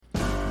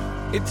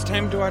It's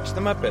time to watch The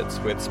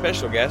Muppets with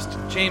special guest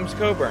James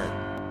Coburn.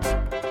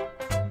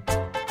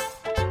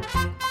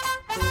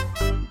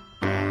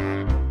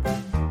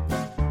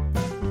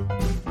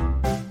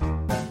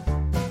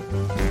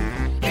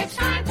 It's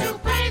time to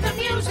play the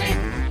music.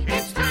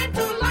 It's time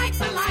to light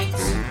the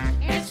lights.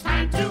 It's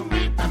time to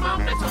meet the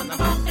Muppets on the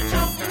Muppet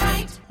Show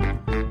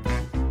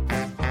tonight.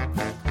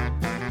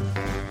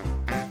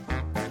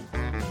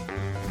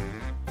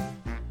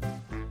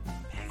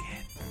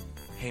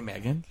 Hey,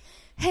 Megan.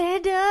 Hey,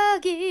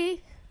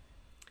 doggy.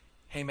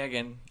 Hey,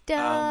 Megan.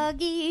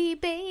 Doggy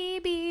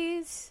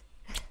babies.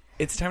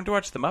 It's time to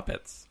watch The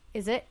Muppets.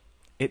 Is it?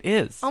 It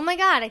is. Oh my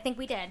god, I think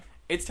we did.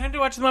 It's time to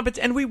watch The Muppets,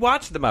 and we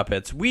watched The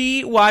Muppets.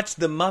 We watched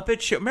The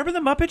Muppet Show. Remember The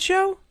Muppet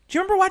Show? Do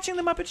you remember watching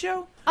The Muppet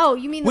Show? Oh,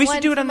 you mean the We used to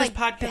one do it from, on this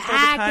like, podcast all the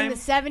back time? in the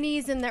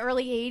 70s and the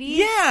early 80s?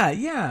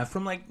 Yeah.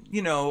 From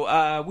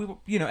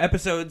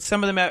episodes.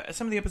 Some of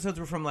the episodes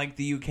were from like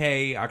the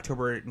UK,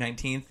 October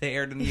 19th. They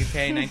aired in the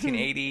UK,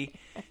 1980.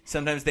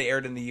 Sometimes they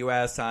aired in the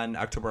US on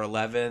October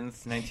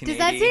 11th, 1980. Does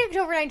that say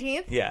October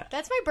 19th? Yeah.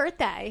 That's my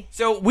birthday.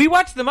 So we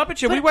watched The Muppet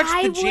Show. We But watched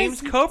I the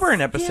James was Coburn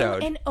still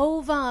episode. in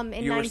ovum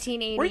in You were-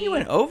 1980. Were you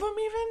an ovum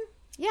even?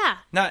 Yeah.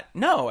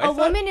 No. A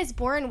woman is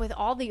born with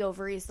all the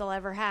ovaries they'll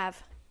ever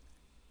have.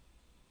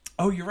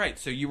 Oh, you're right.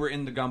 So you were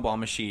in the gumball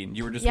machine.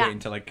 You were just Yeah. waiting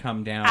to like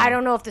come down. I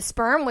don't know if the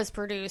sperm was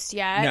produced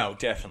yet. No,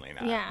 definitely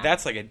not. Yeah.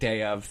 That's like a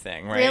day of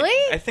thing, right?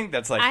 Really? I think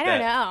that's like I don't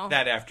know.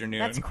 that afternoon.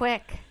 That's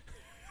quick.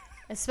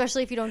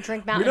 Especially if you don't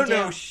drink We Mountain don't Dew.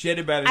 know shit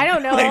about it. I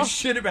don't know. Like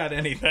shit about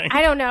anything.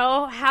 I don't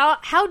know.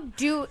 How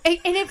do... And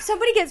if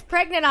somebody gets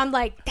pregnant, I'm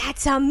like,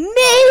 that's amazing!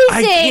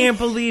 I can't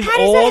believe How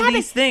does all that happen?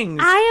 these things.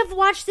 I have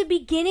watched the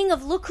beginning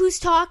of Look Who's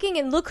Talking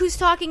and Look Who's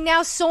Talking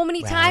Now so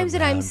many times,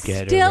 and I'm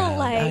still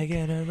like...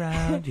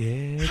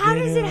 How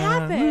does it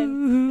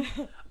happen?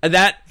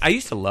 That I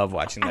used to love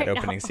watching that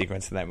opening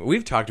sequence of that movie.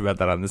 We've talked about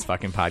that on this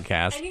fucking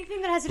podcast.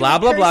 Anything that has to do Blah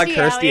with blah blah,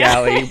 Kirstie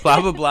Alley. Alley.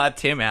 Blah blah blah,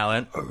 Tim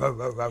Allen.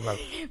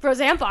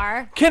 Roseanne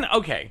Barr.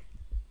 Okay.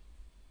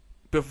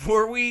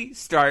 Before we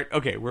start,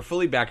 we're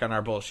fully back on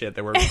our bullshit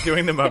that we're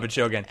doing the Muppet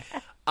Show again.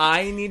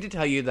 I need to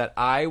tell you that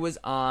I was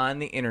on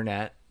the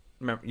internet.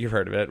 Remember, you've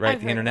heard of it, right?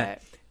 I've the heard of internet.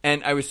 it.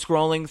 And I was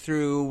scrolling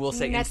through, we'll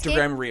say, Netscape?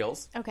 Instagram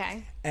Reels.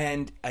 Okay.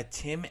 And a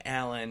Tim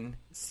Allen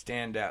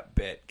stand-up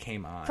bit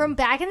came on. From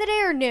back in the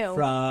day or new?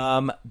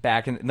 From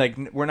back in, like,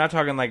 we're not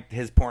talking like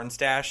his porn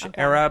stash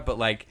era, but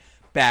like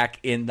back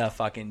in the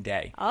fucking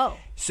day. Oh.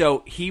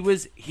 So he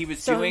was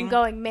So doing...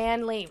 going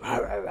manly.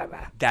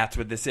 That's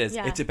what this is.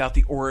 Yeah. It's about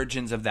the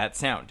origins of that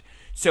sound.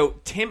 So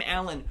Tim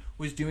Allen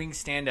was doing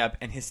stand-up,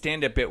 and his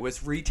stand-up bit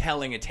was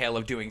retelling a tale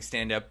of doing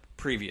stand-up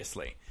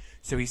previously.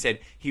 So he said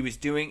he was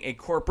doing a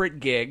corporate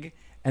gig,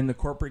 and the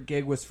corporate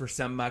gig was for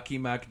some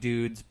mucky-muck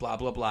dudes, blah,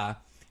 blah, blah,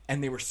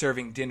 and they were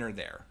serving dinner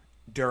there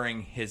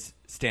during his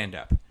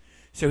stand-up.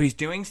 So he's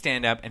doing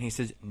stand-up, and he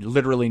says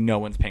literally no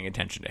one's paying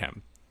attention to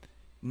him.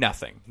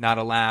 Nothing. Not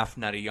a laugh,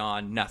 not a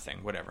yawn,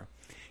 nothing, whatever.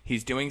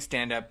 He's doing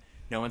stand-up,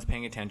 no one's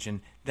paying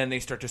attention. Then they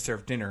start to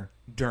serve dinner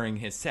during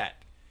his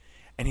set.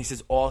 And he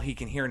says all he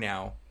can hear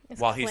now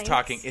while he's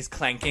talking is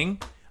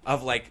clanking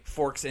of like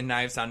forks and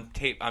knives on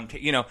tape, and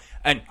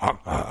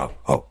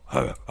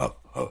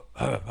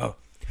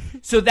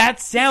so that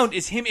sound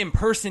is him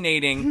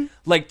impersonating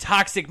like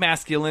toxic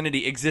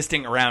masculinity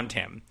existing around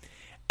him.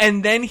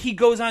 And then he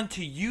goes on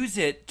to use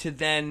it to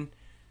then,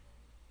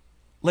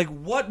 like,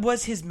 what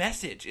was his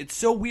message? It's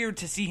so weird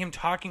to see him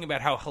talking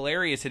about how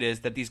hilarious it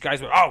is that these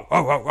guys were,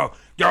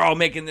 they're all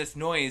making this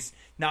noise,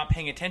 not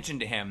paying attention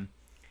to him.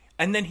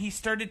 And then he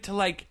started to,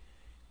 like,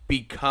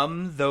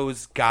 become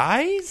those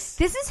guys?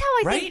 This is how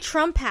I Right? think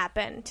Trump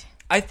happened.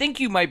 I think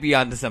you might be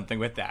onto something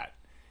with that.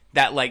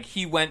 That, like,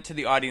 he went to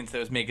the audience that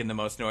was making the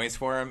most noise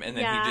for him, and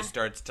then Yeah. he just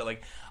starts to,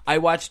 like... I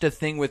watched a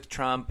thing with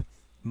Trump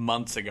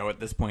months ago at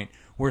this point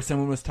where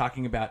someone was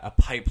talking about a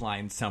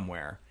pipeline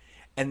somewhere,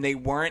 and they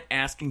weren't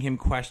asking him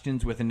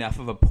questions with enough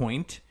of a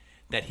point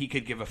that he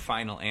could give a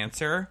final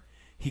answer.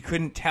 He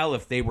couldn't tell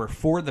if they were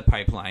for the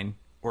pipeline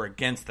or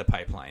against the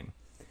pipeline.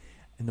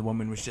 And the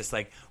woman was just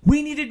like,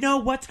 we need to know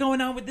what's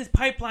going on with this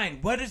pipeline.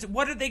 What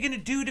are they going to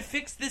do to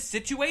fix this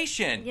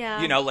situation?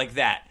 Yeah. You know, like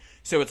that.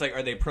 So it's like,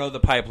 are they pro the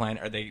pipeline?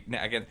 Are they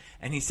against?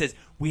 And he says,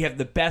 we have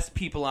the best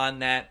people on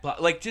that.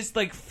 Like, just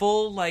like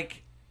full,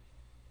 like,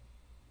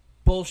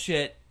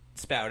 bullshit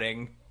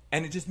spouting.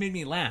 And it just made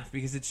me laugh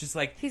because it's just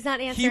like, He's not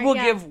answering, he will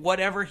yeah. give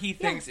whatever he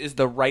thinks is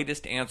the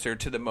rightest answer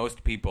to the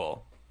most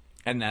people.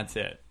 And that's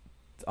it.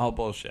 It's all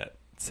bullshit.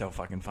 So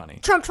fucking funny.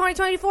 Trump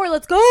 2024,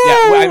 let's go!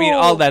 Yeah, well, I mean,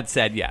 all that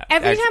said, yeah.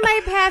 Every Actually- time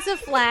I pass a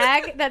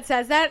flag that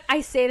says that,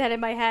 I say that in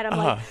my head. I'm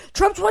like,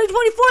 Trump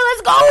 2024,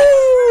 let's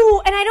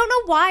go! And I don't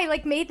know why I,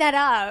 like, made that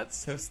up.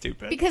 So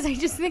stupid. Because I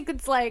just think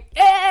it's like,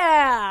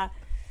 yeah!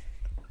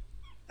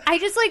 I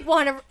just, like,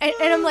 want to...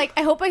 And I'm like,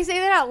 I hope I say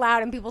that out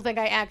loud and people think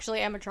I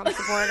actually am a Trump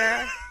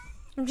supporter.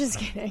 I'm just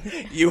kidding.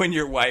 You and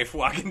your wife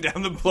walking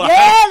down the block.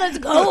 Yeah, let's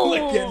go!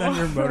 Like getting on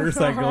your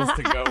motorcycles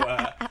to go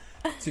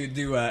to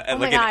do Oh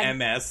like my an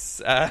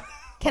MS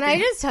Can I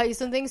just tell you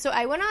something? So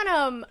I went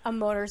on a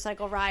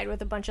motorcycle ride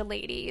with a bunch of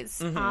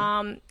ladies in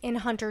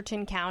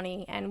Hunterton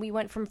County, and we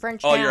went from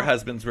Frenchtown. All your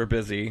husbands were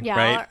busy, yeah,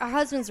 right? Our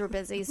husbands were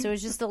busy, so it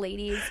was just the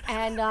ladies.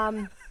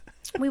 And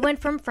we went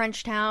from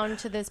Frenchtown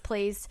to this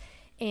place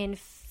in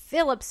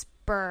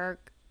Phillipsburg,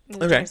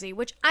 New Jersey,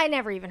 which I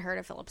never even heard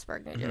of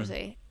Phillipsburg, New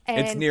Jersey.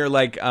 And it's near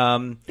like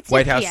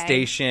White House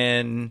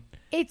Station.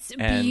 It's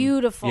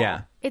beautiful.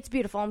 Yeah. It's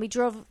beautiful. And we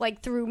drove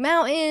like through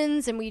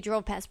mountains and we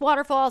drove past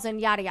waterfalls and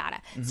yada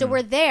yada. So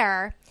we're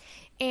there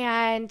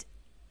and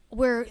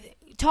we're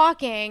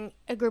talking,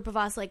 a group of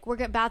us, like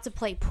we're about to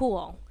play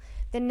pool.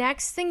 The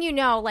next thing you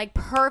know, like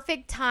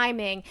perfect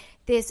timing,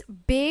 this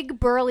big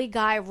burly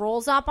guy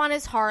rolls up on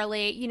his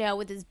Harley, you know,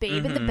 with his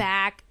babe in the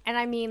back. And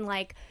I mean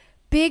like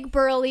big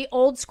burly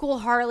old school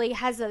Harley,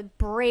 has a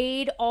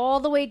braid all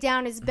the way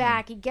down his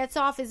back. He gets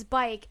off his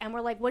bike and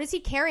we're like, what is he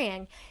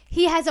carrying?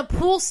 He has a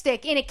pool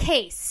stick in a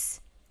case.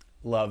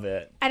 Love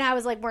it. And I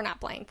was like, we're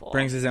not playing pool.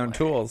 Brings his own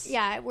tools.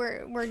 Yeah,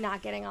 we're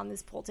not getting on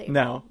this pool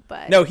table.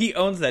 No, he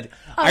owns that.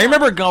 I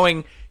remember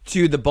going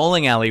to the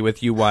bowling alley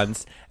with you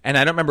once, and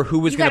I don't remember who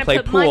was going to play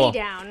put pool. Money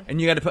down.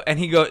 And you got to put. And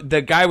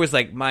the guy was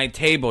like, "My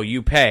table,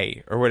 you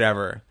pay," or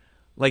whatever.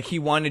 Like he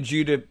wanted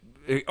you to.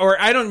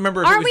 Or I don't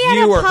remember if it was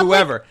you or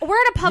whoever. We're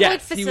at a public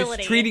facility. He was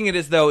treating it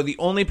as though the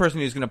only person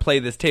who's going to play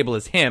this table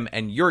is him,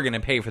 and you're going to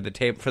pay for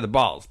the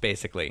balls,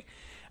 basically.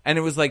 And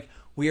it was like,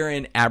 we are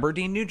in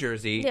Aberdeen, New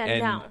Jersey. Yeah,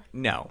 and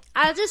no.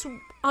 I'll just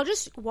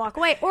walk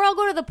away, or I'll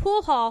go to the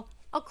pool hall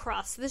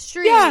across the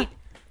street. Yeah.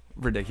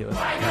 Ridiculous.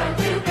 All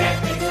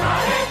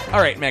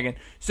right, Megan.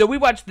 So we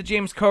watched the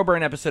James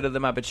Coburn episode of The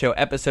Muppet Show,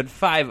 episode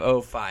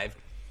 505.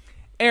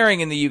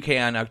 Airing in the UK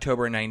on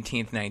October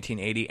 19th,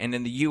 1980, and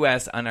in the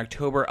US on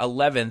October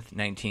 11th,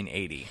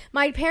 1980.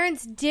 My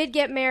parents did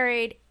get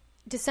married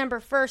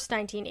December 1st,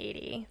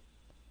 1980.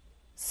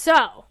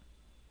 So.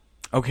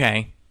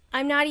 Okay.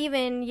 I'm not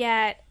even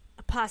yet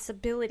a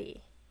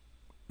possibility.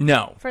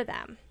 No. For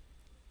them.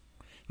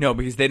 No,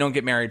 because they don't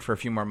get married for a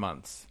few more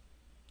months.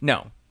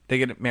 No. They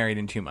get married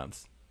in 2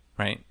 months,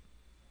 right?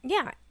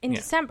 Yeah, in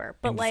December.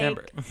 But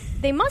December.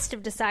 They must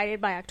have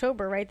decided by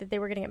October, right, that they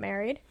were going to get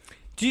married.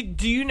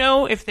 Do you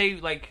know if they,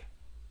 like...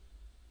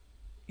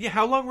 Yeah,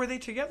 how long were they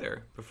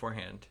together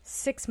beforehand?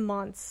 6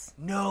 months.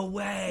 No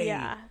way.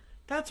 Yeah.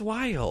 That's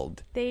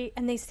wild. They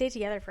stayed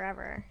together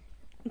forever.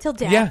 Until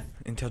death. Yeah,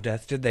 until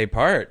death did they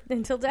part.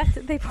 Until death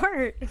did they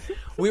part.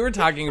 We were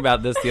talking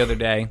about this the other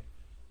day,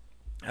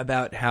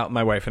 about how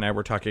my wife and I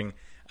were talking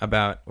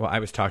about, well, I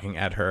was talking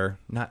at her,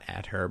 not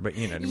at her, but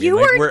you know what I mean. You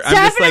were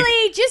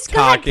definitely, just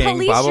go ahead,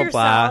 police blah, blah,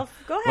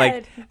 yourself. blah. Go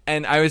ahead.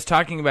 And I was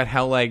talking about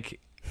how,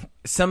 like,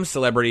 some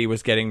celebrity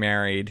was getting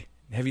married.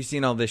 Have you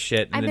seen all this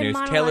shit in the news?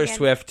 Taylor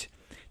Swift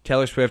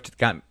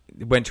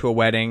went to a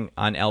wedding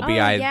on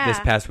LBI this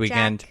past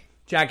weekend.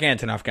 Jack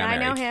Antonoff got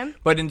married. I know him.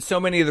 But in so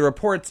many of the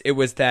reports, it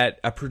was that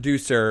a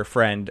producer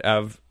friend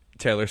of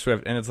Taylor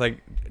Swift, and it's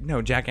like,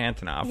 no, Jack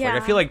Antonoff. Yeah.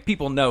 Like, I feel like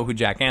people know who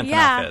Jack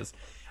Antonoff is.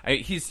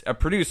 He's a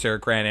producer,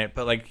 granted,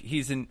 but like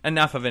he's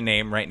enough of a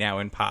name right now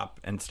in pop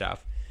and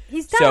stuff.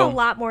 He's done a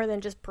lot more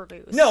than just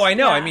produce. No, I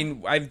know. Yeah. I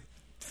mean, I've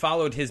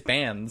followed his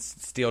bands,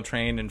 Steel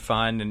Train and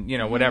Fun, and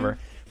whatever.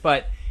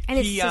 But and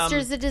his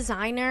sister's a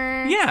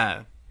designer.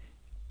 Yeah,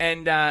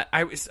 and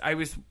I was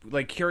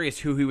like curious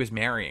who he was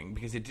marrying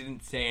because it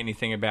didn't say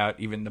anything about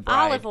even the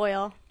bride. Olive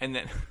oil. And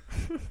then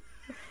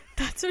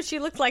that's what she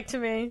looked like to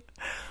me.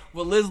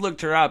 Well, Liz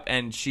looked her up,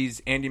 and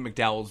she's Andy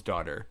McDowell's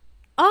daughter.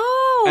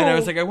 Oh. And I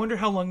was like, I wonder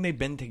how long they've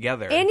been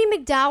together. Andy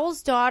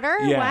McDowell's daughter?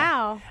 Yeah.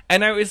 Wow.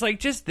 And I was like,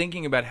 just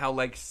thinking about how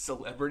like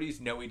celebrities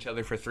know each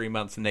other for 3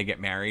 months and they get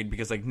married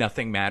because like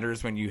nothing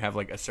matters when you have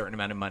like a certain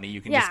amount of money.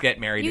 You can just get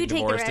married and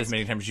divorced as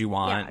many times as you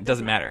want. Yeah, it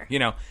doesn't matter. You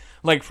know,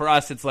 like for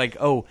us, it's like,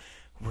 oh,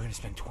 we're going to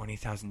spend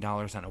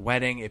 $20,000 on a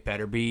wedding. It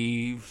better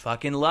be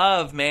fucking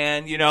love,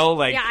 man. You know,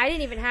 like. Yeah, I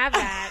didn't even have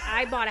that.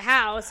 I bought a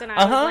house and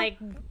I was like,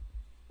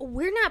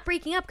 we're not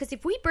breaking up because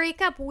if we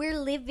break up, we're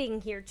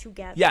living here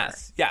together.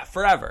 Yes. Yeah.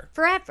 Forever.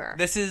 Forever.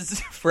 This is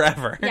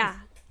forever. Yeah.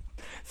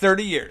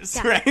 30 years,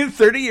 right?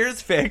 30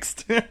 years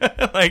fixed.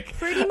 Like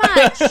pretty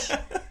much.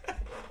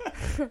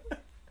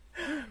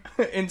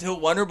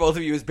 Until one or both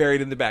of you is buried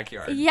in the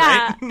backyard.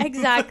 Yeah, right?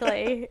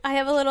 Exactly. I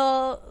have a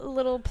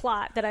little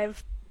plot that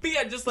I've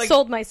just like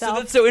sold myself.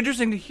 So that's so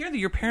interesting to hear that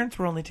your parents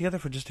were only together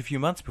for just a few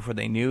months before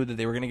they knew that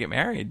they were going to get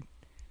married.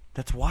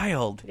 That's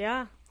wild.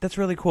 Yeah. That's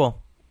really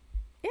cool.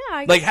 Yeah,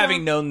 I guess like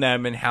having known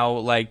them and how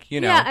like,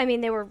 you know. Yeah, I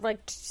mean they were like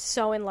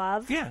so in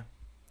love. Yeah.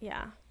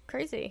 Yeah.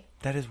 Crazy.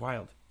 That is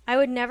wild. I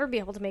would never be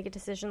able to make a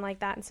decision like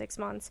that in 6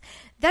 months.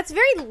 That's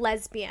very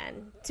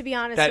lesbian, to be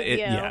honest with you.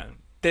 Yeah.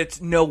 It's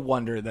no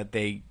wonder that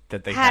they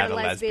had a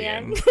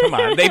lesbian. lesbian. Come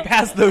on, they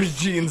passed those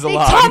genes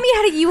along. They taught me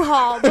how to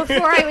U-Haul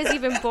before I was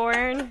even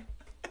born.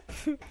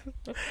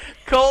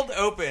 Cold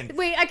open.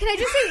 Wait, can I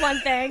just say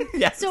one thing?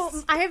 Yes. So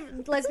I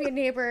have lesbian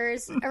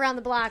neighbors around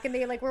the block, and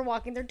they like were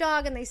walking their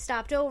dog, and they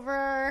stopped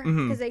over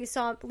because they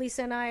saw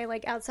Lisa and I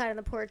like outside on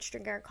the porch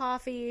drinking our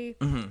coffee,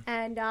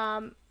 and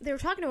they were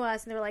talking to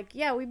us, and they were like,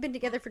 "Yeah, we've been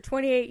together for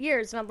 28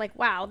 years," and I'm like,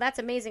 "Wow, that's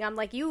amazing." I'm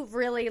like, "You've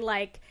really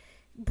like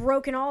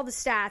broken all the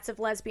stats of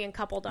lesbian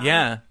coupledom.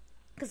 Yeah.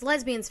 Because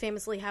lesbians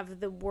famously have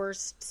the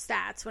worst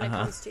stats when it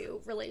comes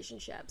to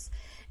relationships.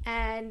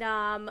 And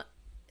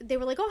they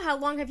were like, oh, how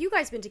long have you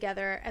guys been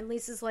together? And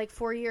Lisa's like,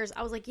 4 years.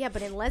 I was like, yeah,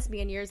 but in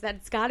lesbian years,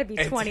 that's got to be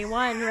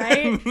 21,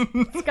 right?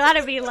 It's got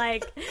to be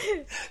like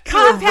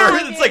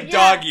compound. It's like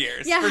dog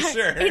years, for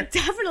sure. It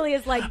definitely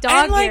is like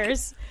dog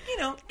years. You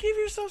know, give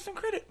yourself some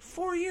credit.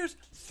 4 years,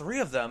 3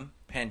 of them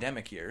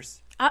pandemic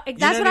years.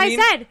 That's what I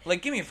said.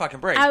 Like, give me a fucking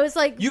break. I was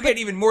like, you get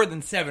even more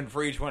than 7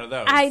 for each one of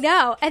those. I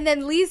know. And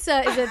then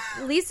Lisa's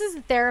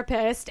a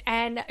therapist,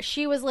 and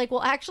she was like,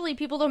 well, actually,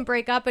 people don't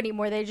break up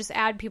anymore. They just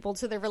add people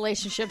to their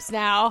relationships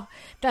now.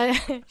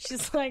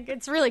 She's like,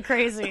 it's really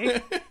crazy.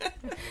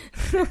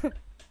 I'm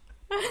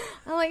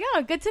like,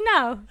 oh, good to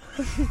know.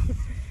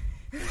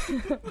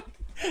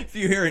 If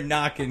you hear it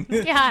knocking,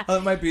 yeah.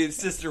 It might be his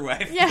sister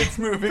wife. Yeah, that's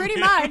moving. pretty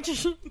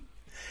much.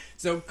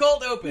 So,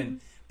 cold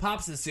open.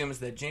 Pops assumes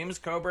that James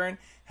Coburn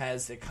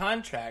has a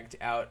contract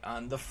out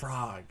on The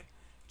Frog.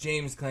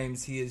 James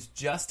claims he is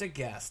just a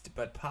guest,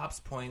 but Pops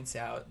points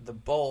out the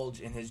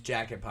bulge in his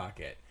jacket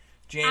pocket.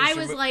 James I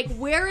was like,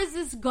 where is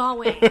this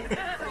going? Sorry.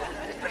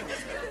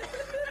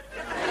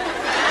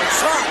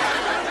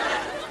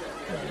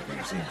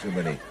 You've seen too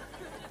many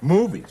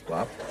movies,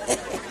 Pop.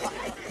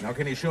 Now,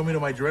 can you show me to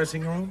my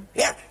dressing room?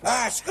 Yeah,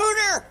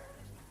 Scooter!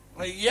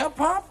 Yeah,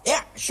 Pop?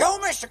 Yeah, show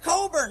Mr.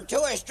 Coburn to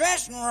his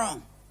dressing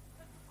room.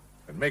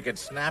 And make it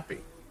snappy.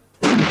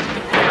 This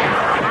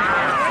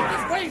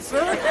way,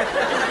 sir.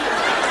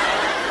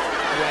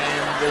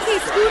 Okay,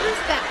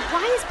 Scooter's back.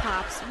 Why is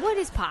Pops? What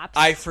is Pops?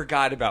 I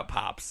forgot about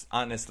Pops.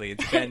 Honestly,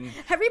 it's been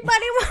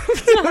Everybody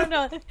wants to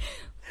know.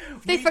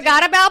 They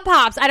forgot about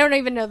Pops. I don't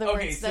even know the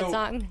words to that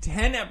song.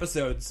 10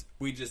 episodes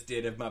we just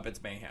did of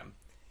Muppets Mayhem.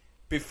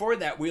 Before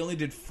that, we only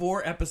did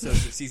 4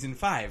 episodes of season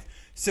 5.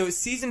 So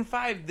season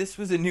 5, this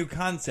was a new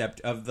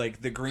concept of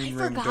like the green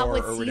room door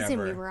what or season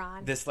whatever. we were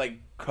on. This like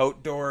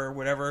coat door or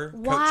whatever. Coat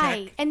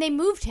Why? check. And they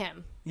moved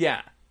him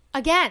Yeah,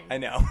 again. I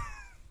know.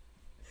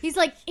 He's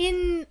like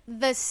in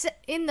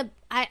the.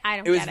 I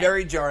don't. It was get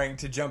very jarring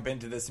to jump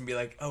into this and be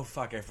like, oh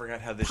fuck, I forgot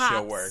how this show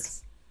Pops.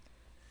 works.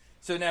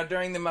 So now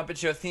during the Muppet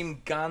Show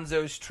theme,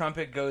 Gonzo's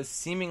trumpet goes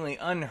seemingly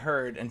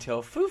unheard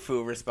until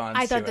Foo-Foo responds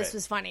to it. I thought this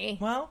was funny.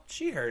 Well,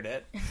 she heard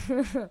it.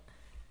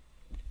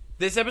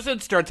 This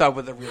episode starts off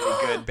with a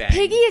really good bang.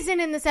 Piggy isn't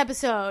in this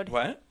episode.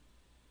 What?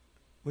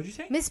 What'd you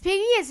say? Miss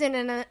Piggy isn't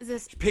in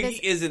this. Piggy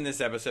is in this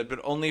episode, but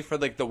only for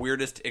like the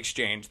weirdest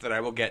exchange that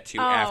I will get to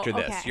after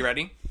this. okay. You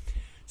ready?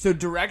 So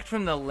direct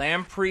from the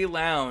Lamprey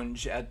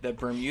Lounge at the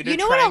Bermuda You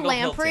know Triangle what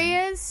a lamprey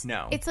Hilton. is?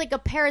 No. It's like a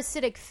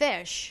parasitic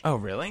fish. Oh,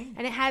 really?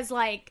 And it has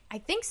like, I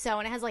think so,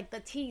 and it has like the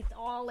teeth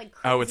all like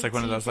crazy. Oh, it's like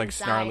one of those like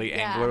inside. snarly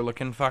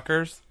angler-looking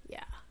fuckers?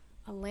 Yeah.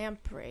 A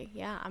lamprey.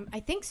 Yeah, I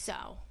think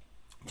so.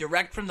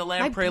 Direct from the My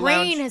Lamprey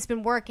brain Lounge. has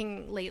been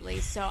working lately,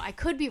 so I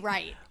could be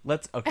right.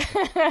 Let's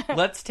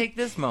take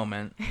this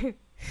moment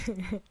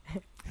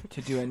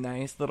to do a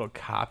nice little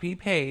copy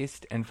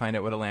paste and find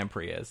out what a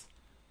lamprey is.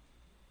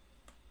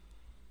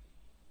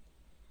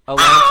 A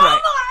lamprey.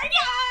 Oh my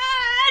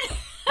god!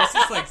 This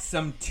is like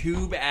some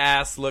tube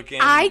ass looking.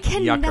 I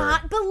cannot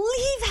yucker.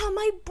 believe how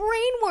my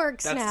brain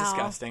works That's now.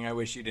 disgusting. I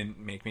wish you didn't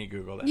make me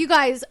Google that. You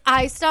guys,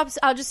 I'll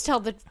just tell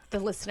the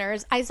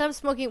listeners, I stopped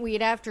smoking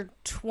weed after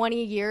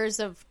 20 years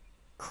of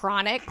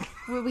chronic,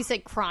 would we say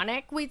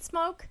chronic weed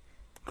smoke?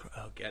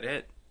 Oh, get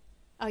it?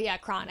 Oh yeah,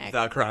 chronic.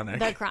 The chronic.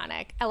 The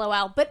chronic.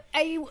 LOL. But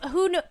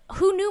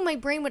who knew my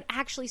brain would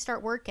actually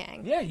start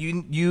working? Yeah,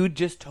 you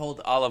just told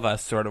all of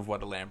us sort of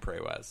what a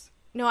lamprey was.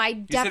 No, I You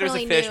definitely said it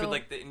was a fish knew. with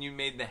like and you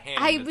made the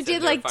hand. I that said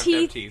did their like fucked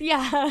up teeth.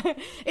 Yeah,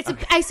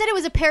 I said it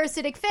was a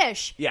parasitic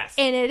fish. Yes.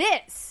 and it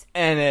is.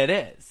 And it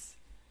is.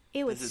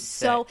 It was Does it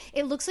so. say?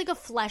 It looks like a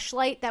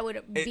fleshlight that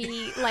would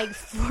be like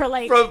for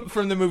like.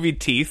 From the movie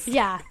Teeth.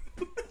 Yeah,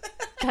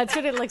 that's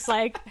what it looks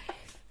like.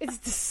 It's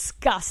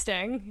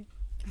disgusting.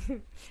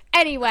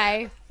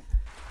 Anyway,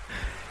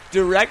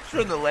 Direct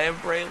from the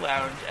Lamprey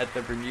Lounge at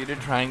the Bermuda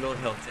Triangle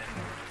Hilton,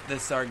 the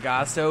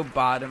Sargasso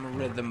Bottom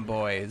Rhythm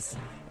Boys,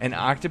 an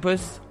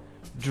octopus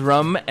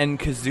drum and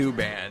kazoo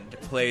band,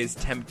 plays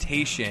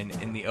Temptation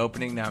in the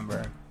opening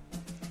number.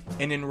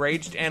 An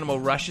enraged animal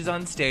rushes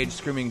on stage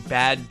screaming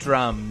bad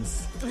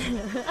drums.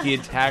 He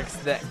attacks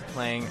the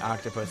playing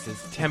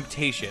octopus's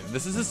Temptation.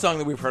 This is a song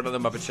that we've heard on the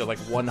Muppet Show like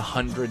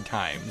 100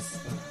 times.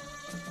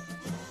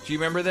 Do you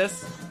remember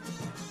this?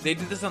 They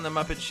did this on the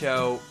Muppet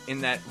Show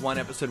in that one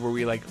episode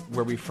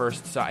where we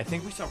first saw, I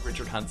think we saw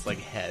Richard Hunt's like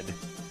head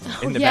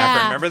in the yeah.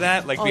 background. Remember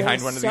that? Like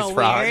behind one of so these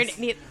frogs. weird.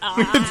 We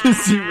had to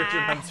see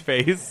Richard Hunt's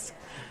face.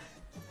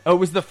 Oh, it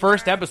was the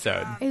first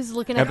episode. He was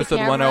looking at Episode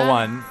the camera.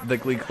 101, the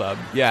Glee Club.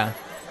 Yeah.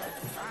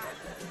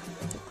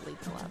 Glee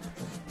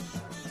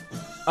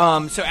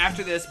Club. So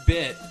after this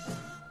bit...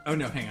 Oh,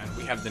 no, hang on.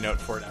 We have the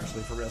note for it,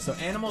 actually, for real. So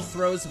Animal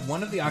throws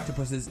one of the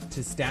octopuses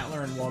to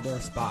Statler and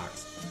Waldorf's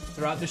box.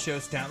 Throughout the show,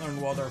 Statler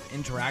and Waldorf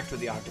interact with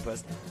the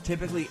octopus,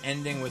 typically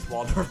ending with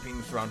Waldorf being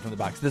thrown from the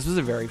box. This was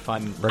a very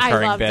fun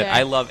recurring loved bit. it.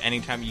 I love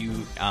anytime you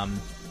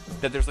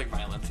that there's like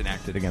violence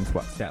enacted against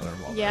Statler and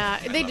Waldorf. Yeah,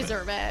 I they love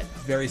deserve it.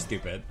 Very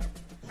stupid.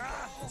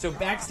 So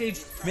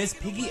backstage, Miss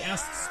Piggy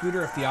asks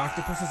Scooter if the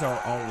octopuses are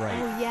all right.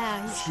 Oh,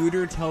 yeah.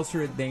 Scooter tells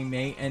her they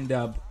may end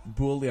up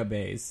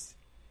bouillabaisse,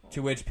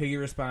 to which Piggy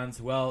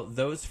responds, well,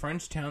 those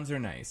French towns are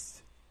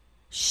nice.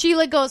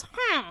 Sheila goes,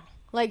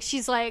 like,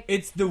 she's like,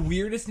 It's the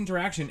weirdest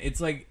interaction. It's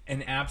like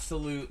an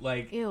absolute,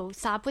 like... ew,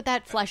 stop with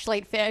that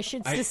fleshlight fish.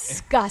 It's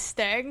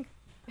disgusting.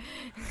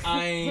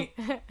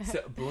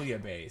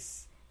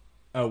 Bouillabaisse.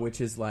 Oh,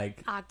 which is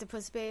like...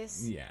 Octopus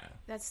base. Yeah.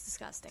 That's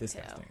disgusting,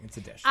 Disgusting. too. It's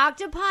a dish.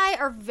 Octopi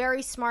are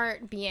very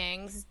smart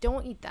beings.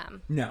 Don't eat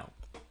them. No,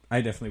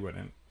 I definitely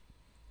wouldn't.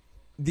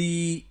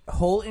 The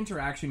whole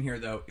interaction here,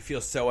 though,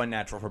 feels so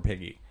unnatural for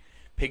Piggy.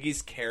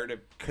 Piggy's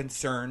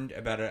concerned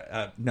about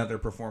another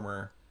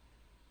performer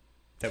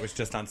that was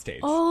just on stage.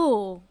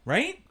 Oh.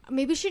 Right?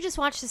 Maybe she just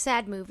watched a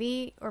sad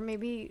movie, or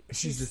maybe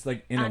she's just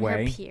like in on a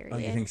way. Her period. Oh,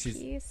 you think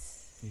piece.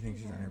 You think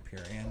she's on her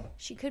period?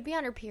 She could be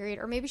on her period,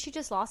 or maybe she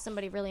just lost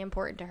somebody really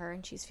important to her,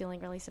 and she's feeling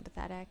really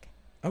sympathetic.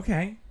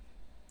 Okay.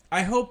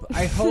 I hope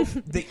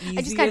the easiest.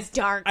 I just got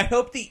dark. I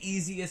hope the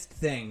easiest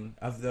thing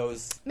of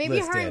those. Maybe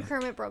listed, her and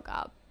Kermit broke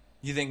up.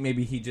 You think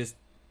maybe he just?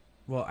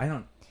 Well, I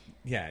don't.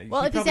 Yeah.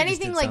 Well, he if it's probably just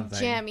anything did like something.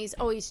 Jim, he's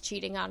always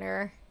cheating on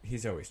her.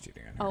 He's always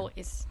cheating on her.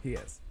 Always. He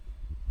is.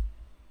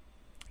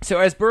 So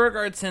as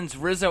Beauregard sends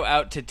Rizzo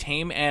out to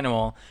tame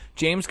Animal,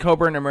 James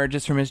Coburn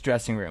emerges from his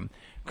dressing room.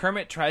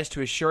 Kermit tries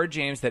to assure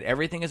James that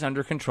everything is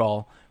under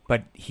control,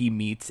 but he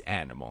meets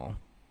Animal.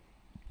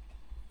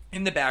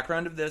 In the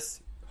background of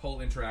this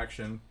whole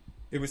interaction,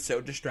 it was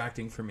so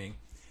distracting for me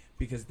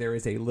because there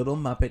is a little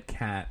Muppet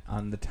cat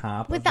on the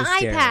top with of the eye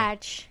stair,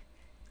 patch,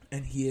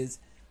 and he is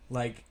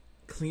like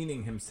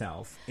cleaning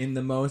himself in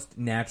the most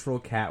natural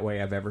cat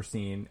way I've ever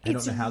seen. I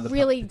don't know how the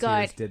really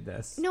puppeteers good. did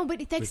this. No, but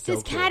this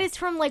cat is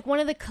from like one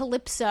of the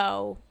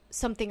Calypso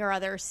something or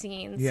other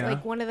scenes. Yeah.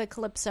 Like one of the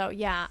Calypso.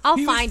 Yeah, I'll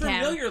He find was him.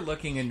 familiar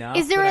looking enough.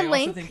 Is there but a I also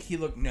link? think he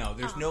looked. No,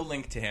 there's no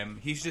link to him.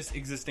 He's just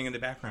existing in the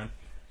background.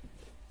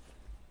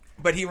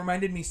 But he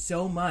reminded me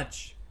so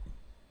much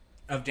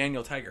of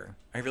Daniel Tiger.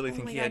 I really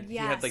think my he God, had he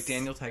had like yes.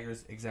 Daniel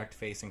Tiger's exact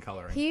face and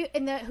coloring. He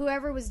and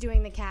whoever was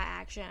doing the cat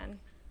action.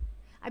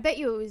 I bet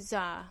you it was.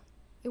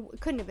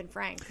 It couldn't have been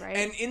Frank, right?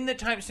 And in the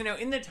time,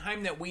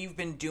 that we've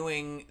been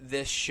doing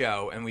this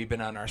show and we've been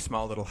on our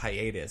small little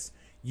hiatus,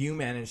 you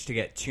managed to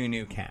get 2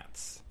 new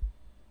cats.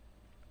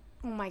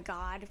 Oh my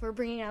God, we're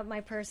bringing up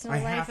my personal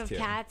I life have of to.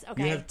 cats.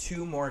 Okay, You have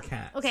 2 more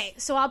cats. Okay,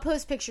 so I'll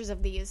post pictures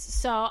of these.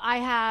 So I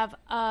have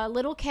a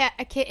little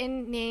a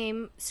kitten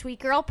named Sweet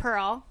Girl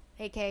Pearl,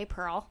 aka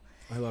Pearl.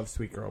 I love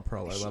Sweet Girl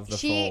Pearl. I love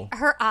the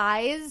Her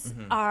eyes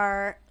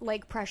are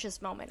like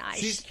precious moment eyes.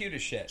 She's cute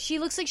as shit. She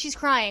looks like she's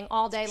crying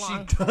all day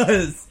long. She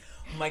does.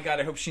 Oh my God,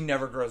 I hope she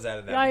never grows out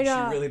of that. I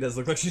know. She really does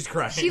look like she's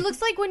crying. She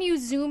looks like when you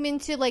zoom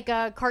into like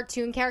a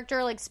cartoon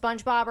character like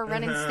SpongeBob or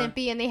Ren and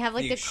Stimpy, and they have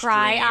like the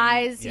cry extreme-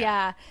 eyes. yeah.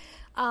 Yeah.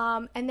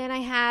 And then I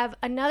have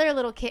another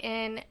little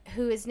kitten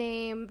who is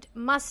named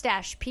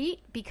Mustache Pete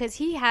because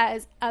he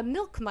has a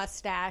milk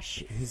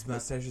mustache. His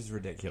mustache is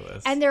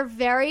ridiculous. And they're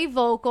very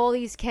vocal,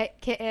 these they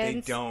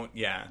kittens. don't,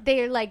 yeah.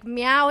 They like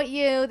meow at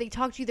you. They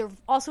talk to you. They're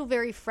also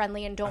very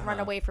friendly and don't run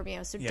away from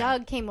you. So Yeah.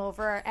 Doug came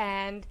over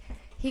and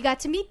he got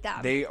to meet them.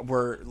 They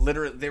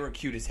were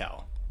cute as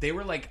hell. They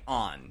were like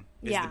on,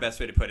 is Yeah. the best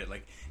way to put it.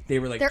 Like they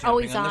were like They're jumping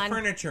always on on. the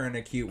furniture in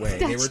a cute way.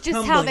 They That's were just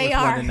tumbling how they with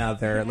are. one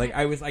another. Like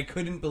I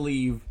couldn't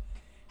believe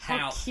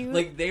how cute.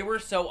 like they were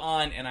so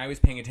on, and I was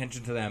paying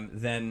attention to them.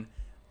 Then,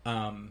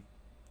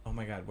 oh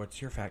my God,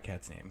 what's your fat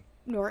cat's name?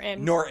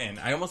 Norton.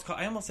 I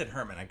almost said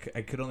Herman.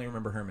 I could only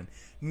remember Herman.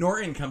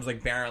 Norton comes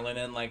like barreling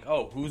in, like,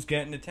 oh, who's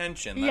getting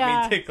attention? Let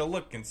Yeah. me take a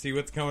look and see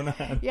what's going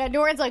on. Yeah,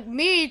 Norton's like,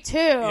 me too.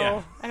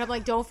 Yeah. And I'm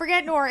like, don't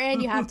forget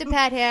Norton. You have to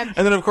pet him.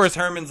 And then of course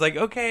Herman's like,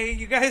 okay,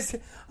 you guys,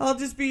 I'll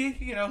just be,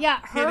 Yeah,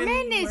 hidden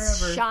Herman is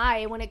wherever.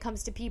 shy when it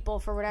comes to people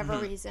for whatever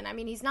reason. I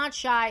mean, he's not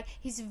shy.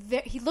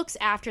 He looks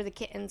after the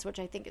kittens, which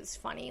I think is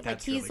funny.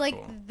 That's like he's really like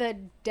cool. the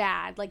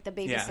dad, like the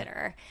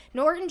babysitter.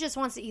 Norton just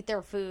wants to eat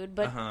their food,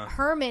 but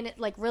Herman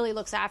like really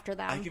looks after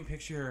them. I can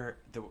picture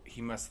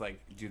he must like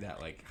do that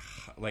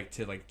like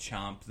to like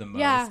chomp the most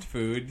Yeah.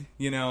 food,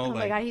 Oh like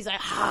my God, he's like,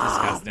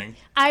 disgusting.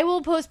 I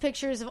will post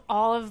pictures of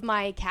all of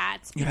my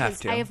cats You have because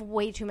to. I have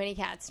way too many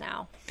cats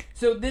now.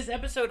 So this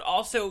episode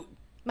also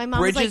My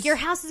mom was Bridges- like, your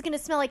house is going to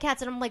smell like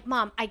cats. And I'm like,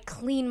 Mom, I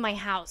clean my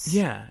house.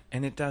 yeah,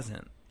 and it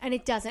doesn't. And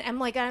it doesn't. I'm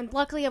like, I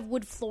luckily have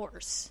wood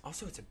floors.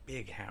 Also, it's a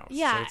big house.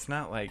 Yeah. So it's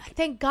not like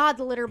Thank God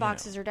the litter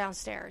boxes are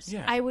downstairs.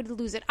 Yeah. I would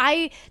lose it.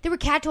 There were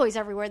cat toys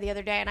everywhere the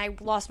other day, and I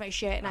lost my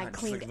shit, and I just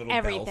cleaned like little bell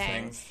everything.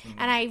 things.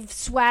 And I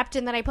swept,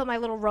 and then I put my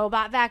little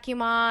robot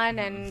vacuum on, Mm-hmm.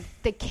 and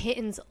the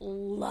kittens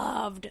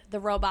loved the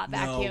robot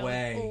vacuum.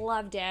 way.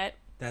 Loved it.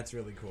 that's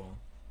really cool.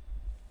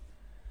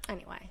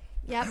 Anyway.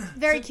 Yep.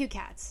 Very cute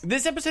cats.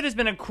 This episode has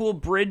been a cool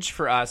bridge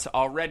for us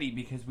already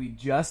because we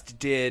just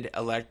did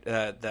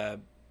the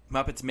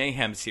Muppets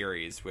Mayhem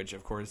series, which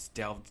of course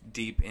delved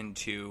deep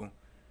into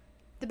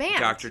The band.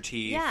 Dr.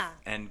 Teeth Yeah.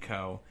 and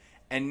co.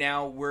 And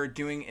now we're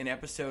doing an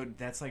episode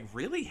that's like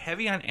really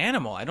heavy on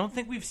animal. I don't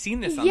think we've seen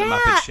this on the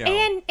Muppet Show.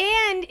 and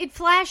it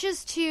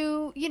flashes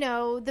to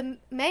the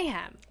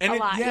mayhem and a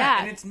lot.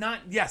 Yeah, and it's not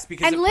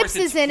because and of Lips course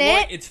it's is in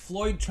Floyd, it. It's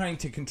Floyd trying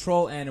to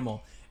control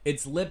Animal.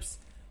 It's Lips.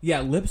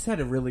 Yeah, Lips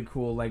had a really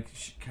cool like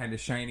kind of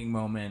shining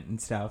moment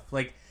and stuff.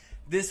 Like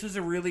this was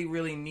a really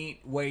really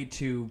neat way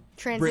to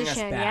bring us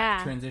Transition,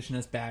 back, transition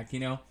us back.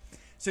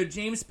 So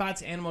James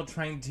spots Animal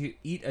trying to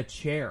eat a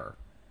chair.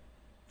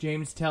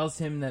 James tells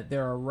him that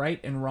there are right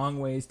and wrong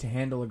ways to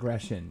handle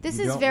aggression. This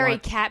You is don't very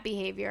want- cat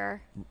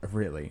behavior.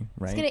 Really,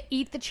 right? He's gonna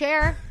eat the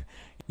chair.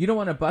 You don't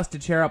want to bust a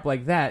chair up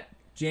like that.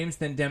 James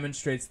then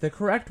demonstrates the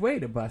correct way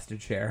to bust a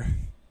chair.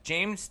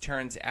 James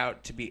turns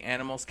out to be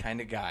Animal's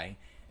kind of guy.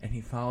 And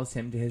he follows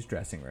him to his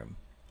dressing room.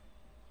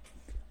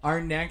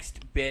 Our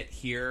next bit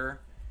here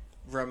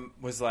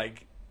was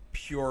like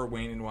pure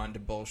Wayne and Wanda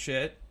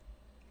bullshit.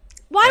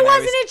 Why And I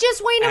wasn't was it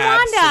just Wayne and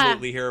Wanda?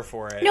 Absolutely here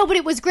for it. No, but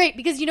it was great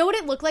because you know what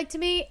it looked like to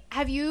me?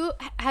 Have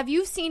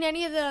you seen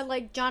any of the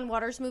like John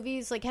Waters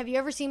movies? Like have you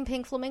ever seen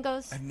Pink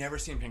Flamingos? I've never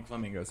seen Pink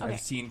Flamingos. Okay. I've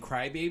seen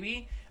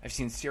Crybaby. I've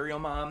seen Serial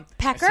Mom.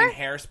 Pecker? I've seen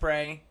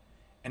Hairspray.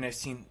 And I've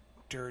seen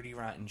Dirty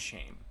Rotten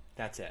Shame.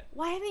 That's it.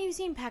 Why haven't you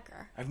seen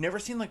Pecker? I've never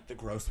seen like the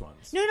gross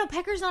ones. No,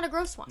 Pecker's not a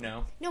gross one.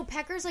 No,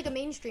 Pecker's like a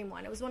mainstream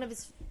one. It was one of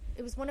his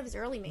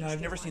early mainstream. No,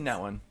 I've never seen that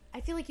one.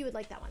 I feel like you would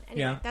like that one.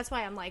 Anyway, Yeah. that's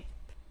why I'm like.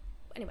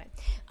 Anyway,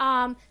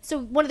 so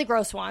one of the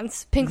gross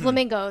ones, Pink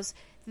Flamingos.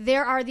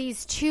 There are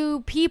these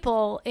two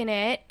people in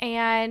it,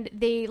 and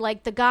they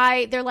like the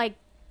guy. They're like,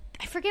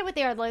 I forget what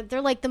they are. Like,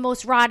 they're like the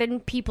most rotten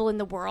people in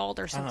the world,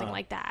 or something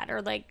like that,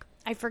 or like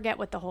I forget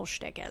what the whole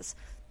shtick is.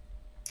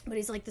 But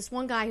he's like this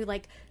one guy who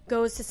like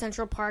goes to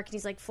Central Park and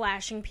he's like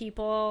flashing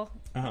people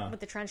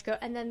with the trench coat.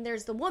 And then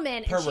there's the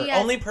woman. Pervert. And she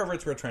has, Only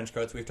perverts wear trench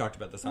coats. We've talked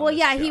about this on well, this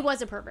yeah, show. he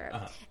was a pervert.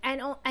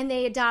 And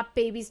they adopt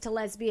babies to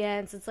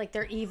lesbians. It's like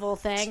their evil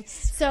thing.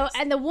 So,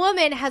 and the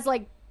woman has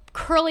like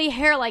curly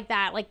hair like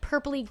that, like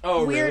purpley,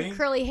 weird really?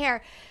 curly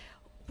hair.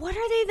 What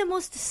are they, the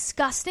most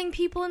disgusting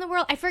people in the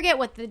world? I forget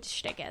what the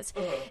shtick is.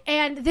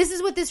 And this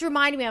is what this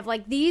reminded me of.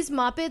 Like, these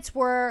Muppets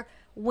were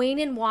Wayne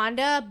and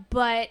Wanda,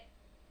 but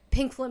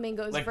Pink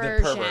Flamingo's Like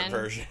version. the pervert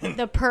version.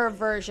 The perv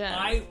version.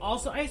 I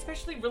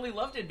especially really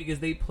loved it because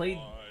they played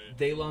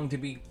They Long to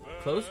Be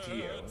Close to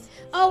You.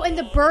 Oh, and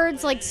the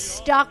birds like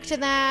stuck to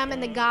them,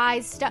 and the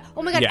guys stuck.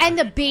 Oh my god! Yeah. And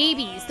the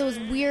babies, those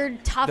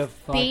weird tough The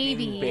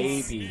fucking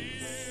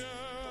babies.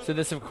 So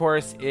this, of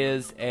course,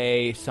 is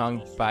a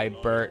song by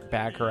Burt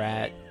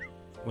Baccarat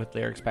with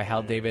lyrics by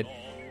Hal David.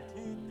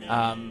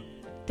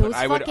 Those But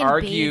I would fucking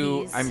argue.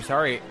 babies. I'm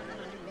sorry.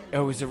 It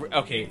was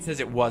okay. It says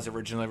it was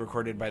originally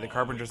recorded by the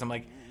Carpenters. I'm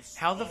like,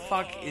 how the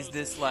fuck is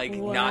this like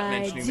not Why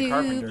mentioning do the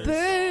Carpenters?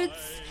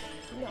 birds?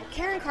 No,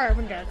 Karen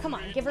Carpenter. Come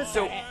on, give her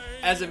So, credit.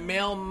 as a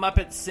male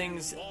Muppet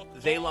sings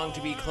 "They Long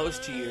to Be Close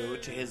to You"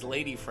 to his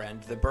lady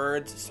friend, the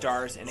birds,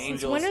 stars, and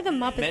angels when are the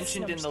Muppets-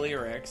 mentioned no, in the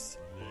lyrics.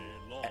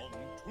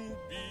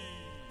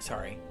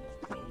 Sorry.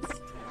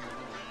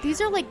 These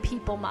are like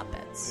people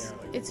Muppets.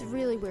 It's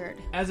really weird.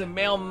 As a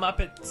male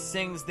Muppet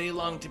sings "They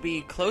Long to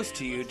Be Close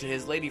to You" to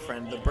his lady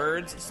friend, the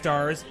birds,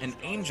 stars, and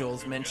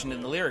angels mentioned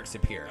in the lyrics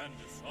appear,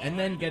 and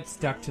then get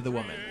stuck to the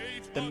woman.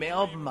 The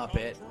male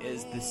Muppet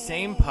is the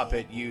same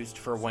puppet used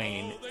for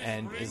Wayne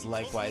and is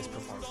likewise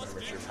performed by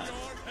Richard Hunt.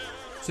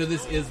 So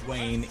this is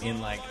Wayne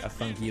in like a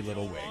funky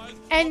little wig.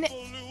 And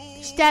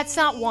that's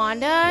not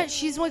Wanda.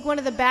 She's like one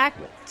of the back.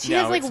 She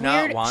No, has like it's not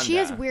weird. She Wanda.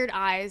 has weird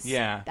eyes.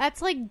 Yeah.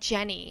 That's like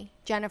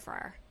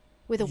Jennifer,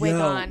 with a wig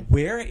Yo, on.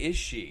 where is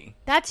she?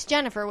 That's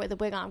Jennifer with a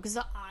wig on because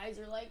the eyes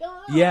are like.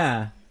 Oh.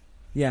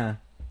 Yeah.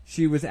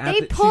 She was at They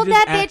the, pulled she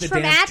just that bitch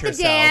from danced At the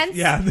herself. Dance.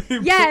 Yeah.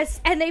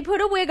 Yes, and they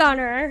put a wig on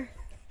her.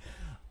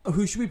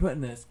 Who should we put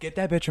in this? Get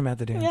that bitch from At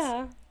the Dance.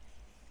 Yeah.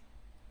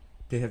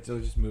 They have to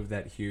just move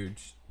that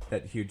huge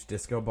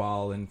disco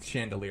ball and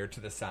chandelier to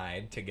the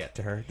side to get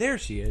to her. There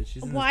she is.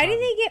 She's in Why this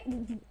did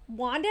bottom. they get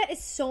Wanda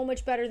is so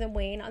much better than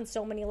Wayne on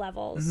so many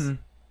levels. Mm-hmm.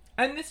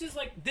 And this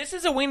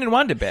is a Wayne and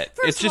Wanda bit.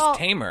 First It's of just all,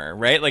 tamer,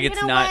 right? Like you it's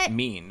know not what?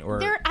 mean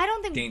or I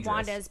don't think dangerous.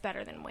 Wanda is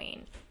better than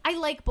Wayne. I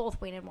like both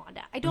Wayne and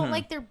Wanda. I don't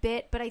like their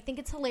bit, but I think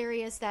it's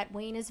hilarious that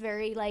Wayne is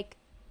very like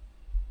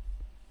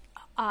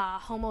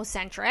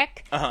homocentric,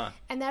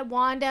 and that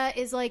Wanda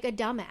is like a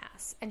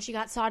dumbass, and she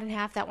got sawed in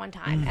half that one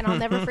time, and I'll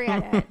never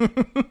forget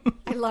it.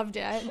 I loved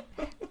it.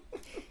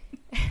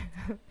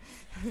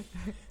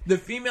 The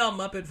female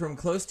Muppet from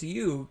Close to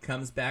You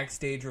comes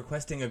backstage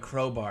requesting a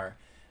crowbar.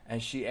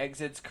 As she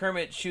exits,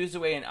 Kermit shoos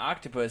away an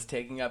octopus,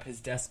 taking up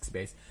his desk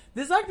space.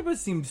 This octopus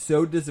seemed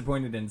so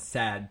disappointed and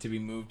sad to be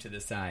moved to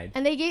the side.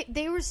 And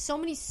there were so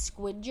many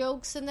squid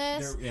jokes in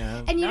this.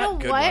 Yeah. And you Not know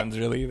good what? ones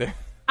really either.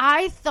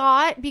 I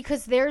thought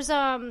because there's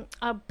a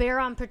Bear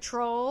on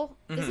Patrol.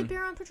 Is it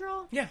Bear on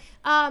Patrol? Yeah.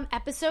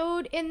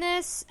 Episode in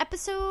this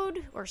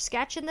episode or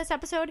sketch in this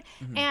episode.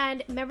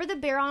 And remember the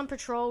Bear on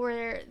Patrol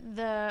where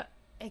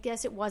I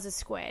guess it was a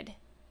squid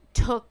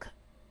took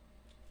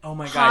Oh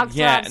my god,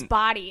 yeah. Hogthrop's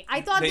body. I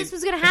thought this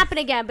was going to happen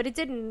again, but it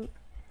didn't.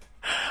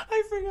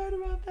 I forgot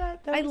about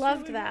that. I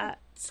loved that.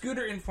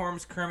 Scooter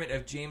informs Kermit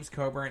of James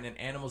Coburn and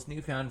Animal's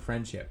newfound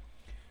friendship.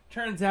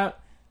 Turns out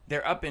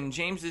they're up in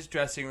James's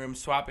dressing room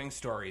swapping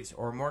stories,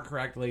 or more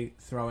correctly,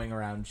 throwing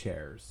around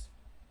chairs.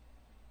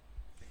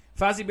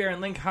 Fozzie Bear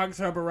and Link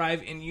Hogthrob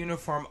arrive in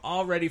uniform,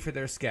 all ready for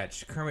their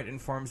sketch. Kermit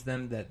informs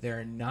them that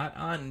they're not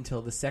on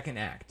until the second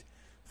act.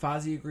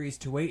 Fozzie agrees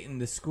to wait in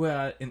the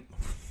squad.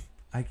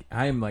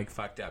 I'm like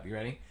fucked up. You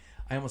ready?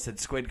 I almost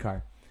said squid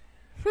car.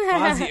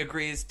 Fozzie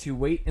agrees to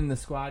wait in the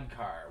squad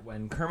car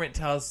when Kermit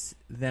tells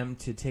them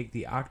to take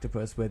the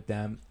octopus with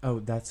them. Oh,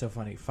 that's so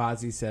funny.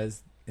 Fozzie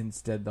says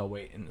instead they'll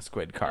wait in the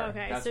squid car.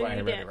 Okay, that's so why I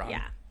you read did, it wrong.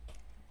 yeah.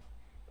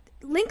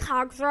 Link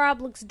Hogthrob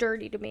looks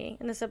dirty to me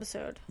in this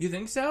episode. You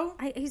think so?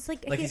 He's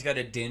like He's got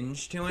a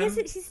dinge to him?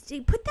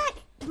 he put that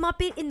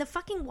Muppet in the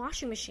fucking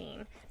washing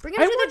machine. Bring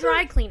him to the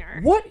dry cleaner.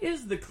 What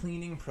is the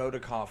cleaning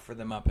protocol for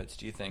the Muppets,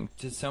 do you think?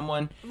 Does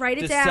someone... Write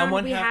it down.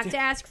 We have to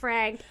ask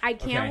Frank. I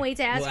can't wait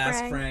to ask Frank.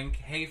 We'll ask Frank.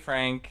 Hey,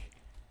 Frank.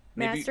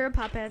 Master of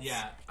Puppets.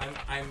 Yeah,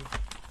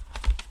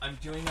 I'm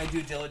doing my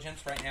due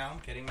diligence right now.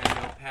 I'm getting my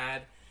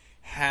notepad.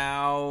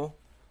 How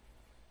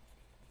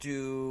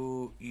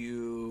do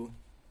you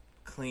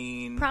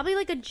clean... Probably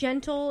like a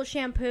gentle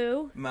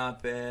shampoo.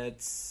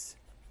 Muppets.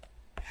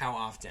 How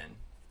often?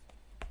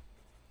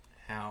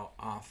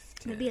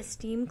 Maybe a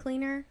steam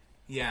cleaner.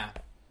 Yeah.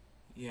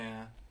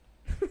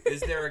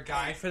 Is there a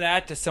guy for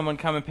that? Does someone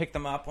come and pick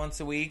them up once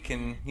a week?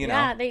 And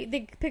Yeah, they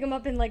pick them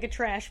up in like a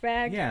trash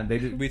bag. Yeah,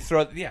 we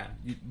throw. Yeah,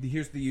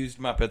 here's the used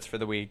Muppets for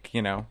the week.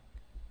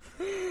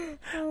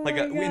 Oh like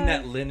my in God.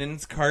 that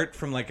linens cart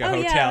from like a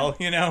Oh, hotel.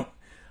 yeah.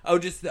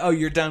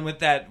 You're done with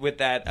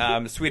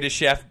that Swedish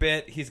Chef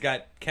bit. He's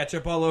got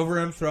ketchup all over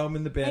him. Throw him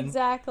in the bin.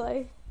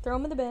 Exactly. Throw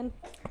them in the bin.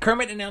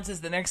 Kermit announces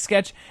the next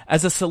sketch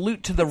as a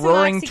salute to the Put some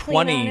Roaring OxyClean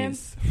on him.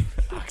 20s.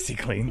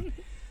 OxyClean.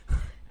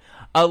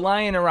 A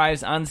lion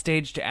arrives on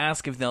stage to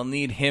ask if they'll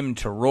need him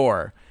to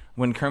roar.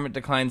 When Kermit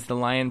declines, the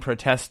lion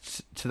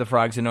protests to the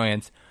frog's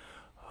annoyance.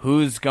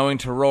 Who's going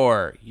to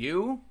roar?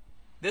 You?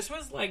 This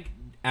was like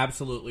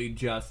absolutely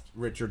just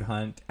Richard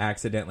Hunt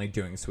accidentally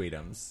doing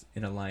Sweetums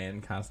in a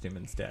lion costume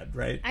instead,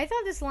 right? I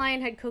thought this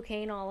lion had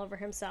cocaine all over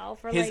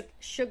himself, or His- like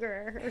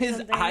sugar, or His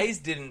something. eyes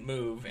didn't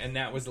move, and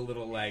that was a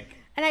little like...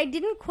 And I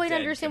didn't quite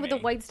Dead understand to what the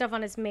me. white stuff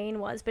on his mane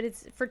was, but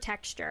it's for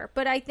texture.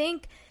 But I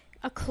think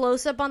a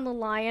close up on the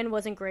lion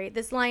wasn't great.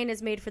 This lion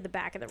is made for the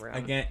back of the room.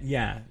 Again,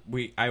 yeah,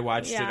 I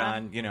watched it Yeah.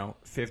 on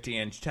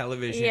 50-inch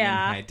television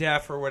Yeah. in high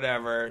def or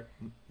whatever.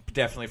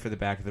 Definitely for the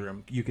back of the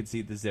room. You could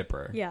see the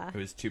zipper. Yeah. It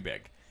was too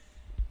big.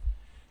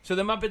 So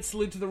the Muppets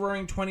Salute to the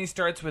Roaring 20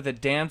 starts with a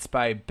dance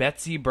by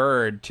Betsy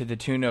Bird to the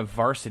tune of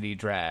Varsity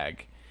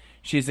Drag.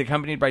 She's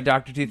accompanied by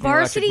Dr. Teeth and the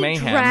Electric Varsity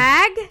Mayhem.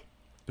 drag?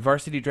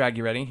 Varsity Drag,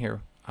 you ready?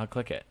 Here, I'll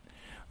click it.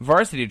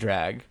 Varsity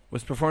Drag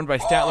was performed by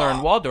Statler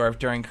and Waldorf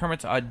during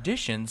Kermit's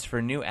auditions for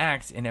new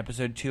acts in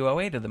episode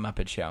 208 of The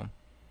Muppet Show.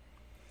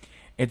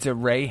 It's a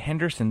Ray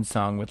Henderson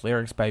song with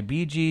lyrics by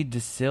B.G.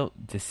 De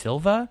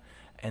Silva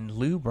and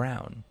Lou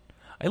Brown.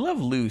 I love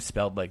Lou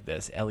spelled like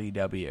this,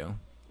 L-E-W.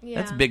 Yeah.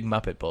 That's big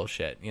Muppet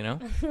bullshit, you know?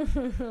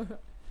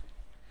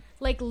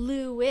 Like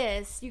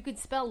Lewis. You could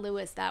spell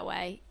Lewis that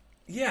way.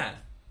 Yeah.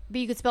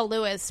 But you could spell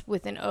Lewis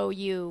with an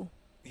O-U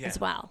as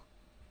well.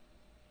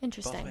 Both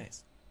Interesting.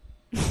 ways.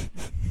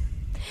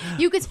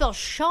 You could spell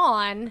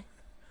Sean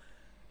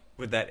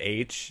With that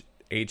H,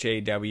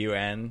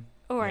 H-A-W-N.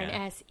 or Yeah. an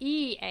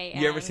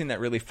S-E-A-N. You ever seen that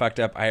really fucked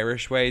up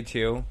Irish way,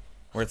 too?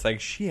 Where it's like,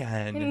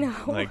 Sheehan. No.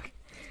 Like...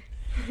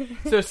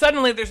 So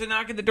suddenly there's a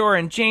knock at the door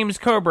and James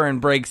Coburn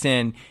breaks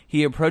in.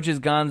 He approaches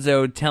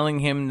Gonzo, telling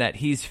him that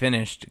he's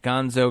finished.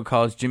 Gonzo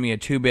calls Jimmy a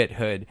two-bit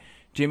hood.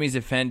 Jimmy's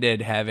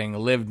offended, having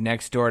lived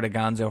next door to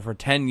Gonzo for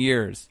 10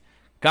 years.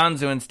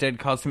 Gonzo instead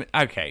calls him...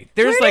 Okay,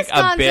 there's Where like does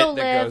a Gonzo bit live?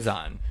 that goes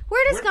on.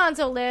 Where does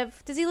Gonzo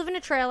live? Does he live in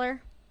a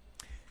trailer?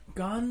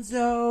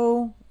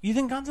 Gonzo... You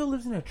think Gonzo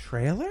lives in a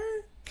trailer?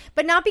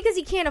 But not because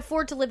he can't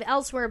afford to live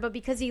elsewhere, but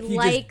because he He just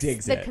likes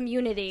digs the it.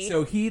 community.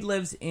 So he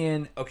lives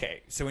in...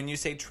 Okay, so when you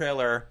say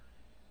trailer,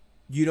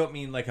 you don't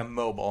mean like a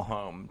mobile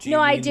home. Do you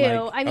no, I mean do.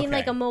 like- I mean okay.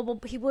 like a mobile...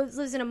 He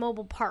lives in a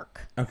mobile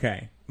park.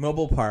 Okay,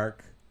 mobile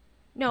park.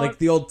 No, Like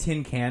the old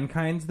tin can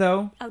kinds,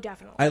 though. oh,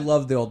 definitely. I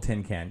love the old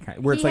tin can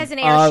kind. Where He it's like has an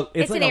air.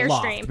 it's like an a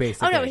loft, airstream.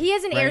 basically. Oh no, he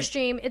has an right?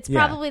 airstream. It's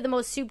Yeah. probably the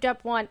most souped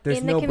up one There's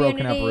in no the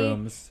community. broken up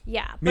rooms.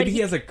 Yeah, Maybe he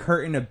has a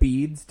curtain of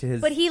beads to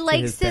his. But he to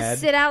likes his to bed.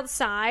 sit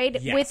outside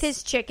Yes. with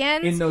his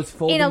chickens in those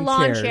folding in a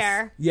lawn chairs.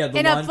 chair. Yeah, the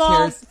in lawn a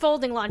chairs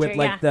folding lawn with chair.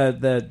 like yeah.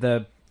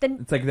 the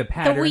it's like the The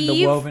pattern, the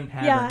weave. woven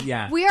pattern.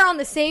 Yeah, we are on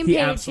the same he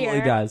page absolutely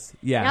here. does.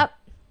 Yeah, Yep.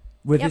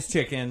 with Yep. his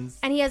chickens.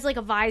 And he has like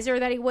a visor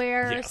that he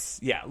wears. Yes,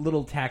 yeah,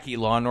 little tacky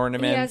lawn He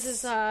ornaments. has his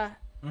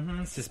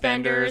suspenders.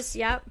 suspenders.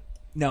 Yep.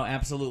 No,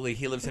 absolutely.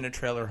 He lives in a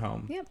trailer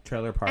home. Yep.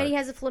 Trailer park. And he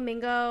has a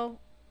flamingo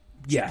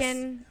yes.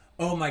 chicken.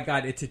 Oh my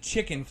God! It's a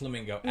chicken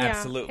flamingo. Yeah.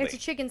 Absolutely. It's a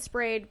chicken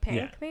sprayed pink,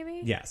 Yeah.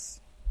 maybe.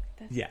 Yes.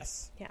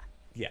 Yes. Yeah.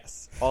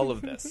 Yes. All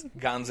of this.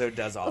 Gonzo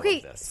does all Okay,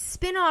 of this.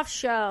 spin-off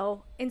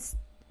show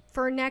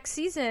for next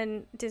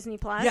season, Disney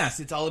Plus. Yes,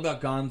 it's all about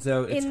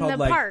Gonzo. It's in called the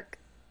like park.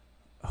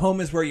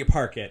 Home is Where You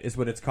Park It is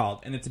what it's called.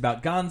 And it's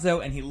about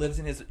Gonzo, and he lives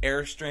in his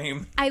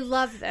Airstream. I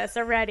love this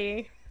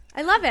already.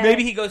 I love it.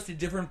 Maybe he goes to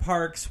different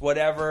parks,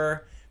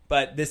 whatever,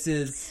 but this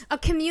is... a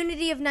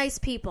community of nice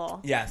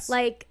people. Yes.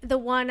 Like the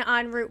one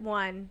on Route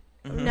 1.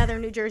 Another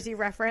New Jersey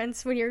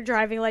reference when you're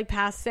driving like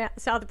past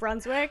South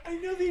Brunswick. I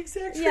know the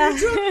exact Yeah.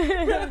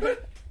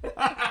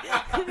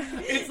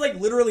 It's like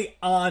literally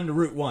on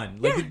Route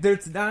 1. Like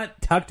it's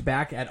not tucked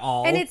back at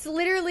all. And it's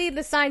literally,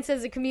 the sign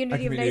says a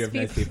community of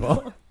nice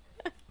people.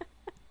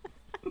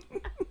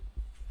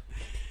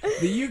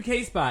 The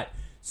UK spot.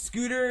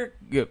 Scooter.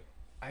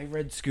 I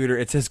read Scooter.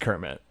 It says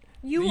Kermit.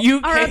 You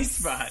UK are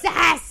spot.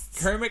 obsessed.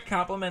 Kermit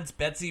compliments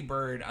Betsy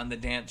Bird on the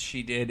dance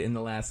she did in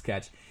the last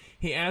sketch.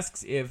 He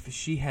asks if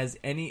she has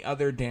any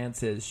other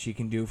dances she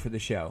can do for the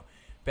show.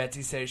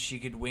 Betsy says she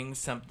could wing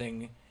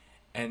something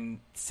and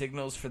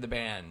signals for the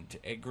band,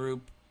 a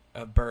group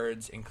of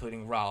birds,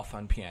 including Rolf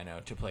on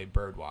piano, to play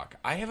Birdwalk.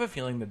 I have a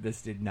feeling that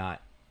this did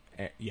not...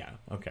 yeah,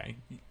 okay.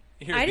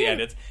 Here's the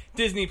edits.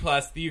 Disney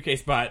Plus, the UK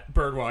spot,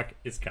 Birdwalk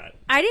is cut.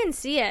 I didn't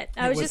see it.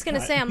 I was just going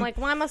to say, I'm like,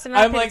 well, I must have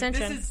not I'm paid like,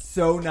 attention. this is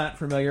so not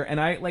familiar. And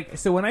I, like,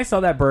 so when I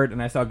saw that bird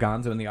and I saw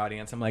Gonzo in the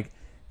audience, I'm like,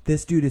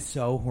 this dude is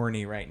so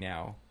horny right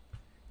now.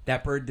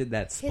 That bird did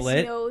that split.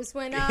 His nose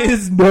went up.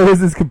 His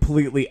nose is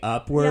completely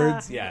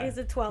upwards. Yeah. It's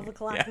a 12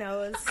 o'clock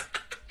nose.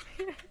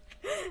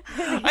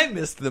 I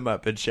missed the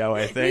Muppet Show,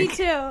 I think. Me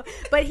too.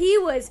 But he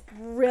was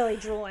really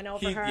drooling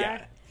over her.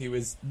 Yeah. He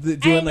was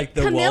doing And like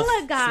the Camilla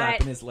wolf got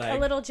slapping his leg. a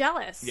little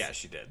jealous. Yeah,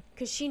 she did.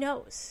 Because she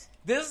knows.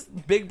 This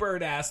big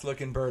bird ass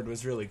looking bird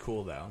was really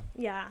cool though.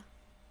 Yeah.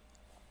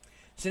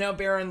 So now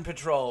Bear on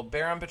Patrol.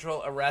 Bear on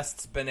Patrol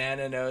arrests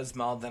Banana Nose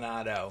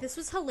Maldonado, This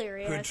was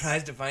hilarious. who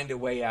tries to find a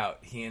way out.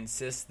 He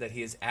insists that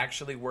he is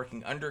actually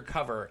working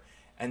undercover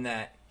and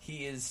that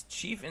he is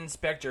Chief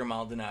Inspector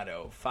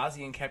Maldonado.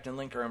 Fozzie and Captain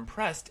Link are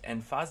impressed,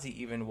 and Fozzie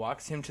even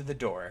walks him to the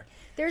door.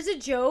 There's a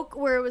joke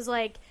where it was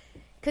like,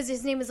 because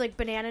his name is like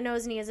Banana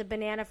Nose and he has a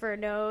banana for a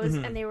nose,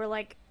 Mm-hmm. and they were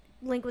like,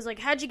 Link was like,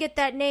 how'd you get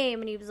that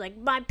name? And he was like,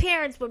 my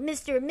parents were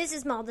Mr. and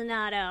Mrs.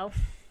 Maldonado.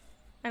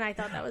 And I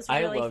thought that was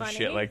really I love funny.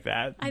 shit like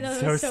that. I thought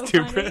It's it was so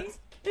stupid.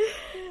 funny.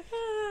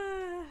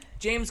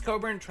 James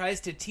Coburn tries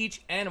to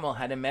teach Animal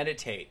how to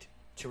meditate,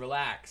 to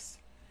relax.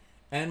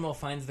 Animal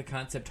finds the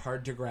concept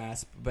hard to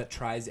grasp, but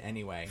tries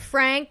anyway.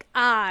 Frank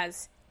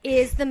Oz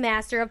is the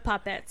master of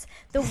puppets.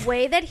 The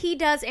way that he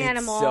does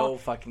Animal, It's so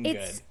fucking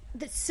it's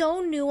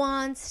so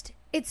nuanced.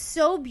 It's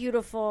so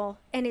beautiful,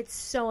 and it's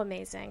so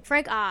amazing.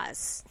 Frank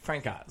Oz.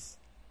 Frank Oz.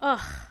 Ugh.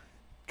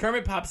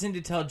 Kermit pops in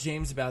to tell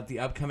James about the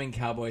upcoming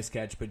cowboy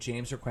sketch, but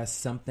James requests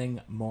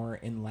something more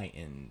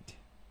enlightened.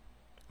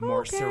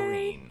 More Okay,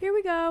 serene. Here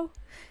we go.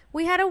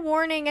 We had a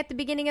warning at the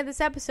beginning of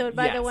this episode,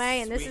 by the Yes,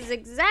 way, and this we- is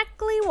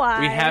exactly why.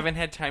 We haven't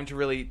had time to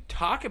really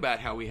talk about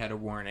how we had a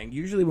warning.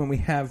 Usually when we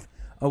have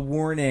a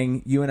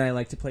warning, you and I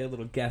like to play a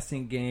little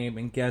guessing game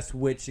and guess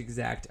which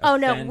exact Oh,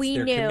 offense no, we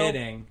they're knew.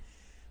 committing.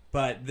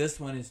 But this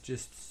one is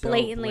just so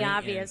Blatantly blatant.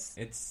 obvious.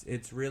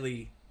 It's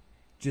really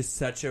just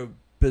such a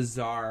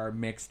bizarre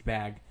mixed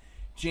bag.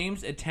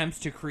 James attempts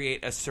to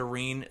create a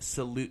serene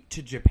salute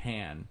to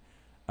Japan.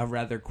 A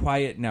rather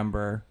quiet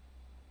number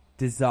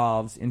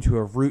dissolves into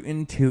a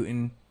rootin'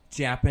 tootin'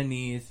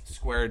 Japanese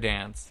Square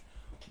dance.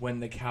 when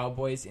the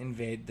cowboys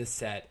invade the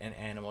set and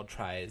Animal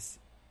tries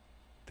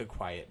the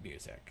quiet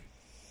music.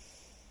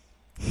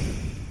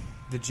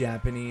 The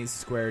Japanese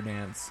square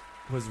dance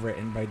was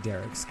written by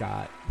Derek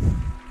Scott.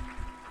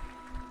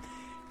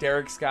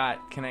 Derek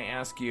Scott, can I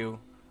ask you,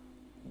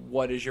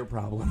 what is your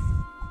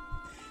problem?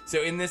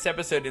 So in this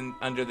episode,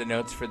 under the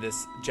notes for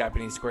this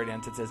Japanese square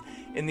dance, it says,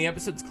 in the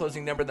episode's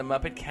closing number, the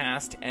Muppet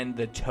cast and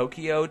the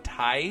Tokyo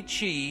Tai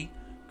Chi,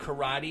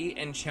 Karate,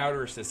 and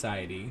Chowder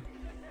Society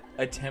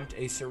attempt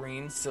a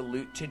serene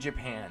salute to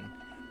Japan.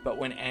 But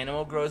when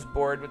Animal grows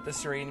bored with the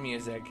serene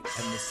music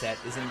and the set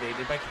is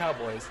invaded by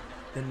cowboys,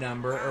 the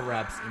number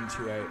erupts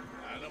into a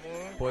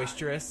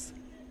boisterous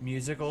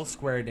musical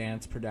square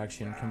dance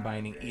production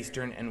combining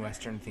Eastern and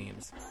Western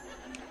themes.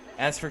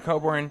 As for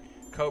Coburn,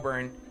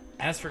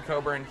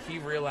 he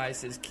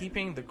realizes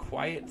keeping the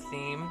quiet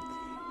theme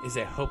is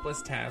a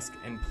hopeless task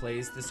and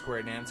plays the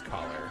square dance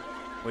caller,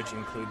 which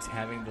includes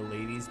having the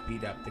ladies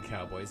beat up the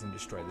cowboys and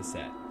destroy the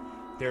set.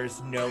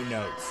 There's no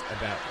notes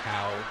about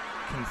how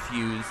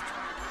confused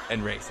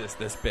and racist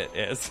this bit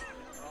is.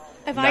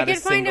 If Not I a could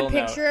find a single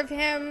note. picture of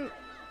him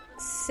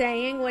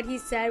saying what he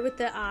said with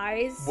the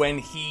eyes. When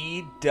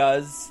he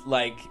does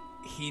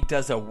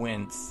a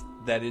wince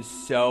that is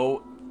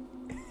so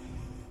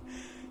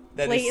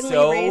Blatantly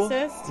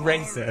racist.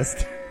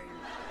 racist.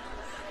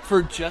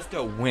 For just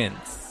a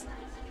wince.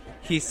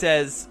 He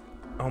says,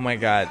 oh my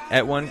god,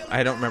 at one,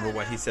 I don't remember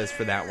what he says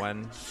for that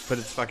one, but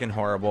it's fucking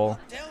horrible.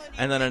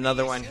 And then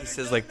another one, he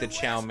says like the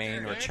chow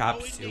mein or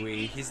chop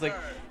suey. He's like,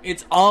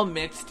 it's all not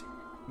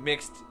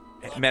mixed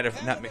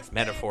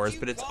metaphors,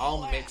 but it's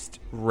all mixed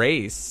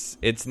race.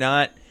 It's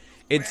not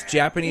It's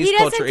Japanese He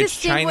doesn't culture. It's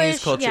Chinese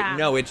distinguish- culture. yeah.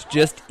 No, it's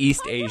just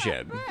East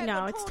Asian.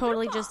 No, it's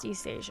totally just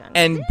East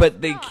Asian.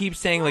 But they keep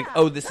saying like,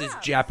 "Oh, this is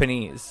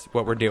Japanese,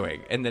 what we're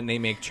doing," and then they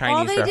make Chinese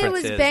All they did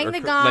references. was bang or the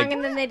cr- gong, like,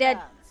 and then they did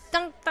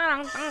dunk,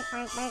 dunk, dunk,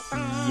 dunk, dunk,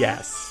 dunk.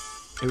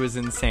 yes, it was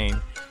insane.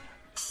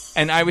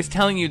 And I was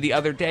telling you the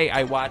other day,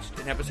 I watched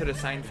an episode of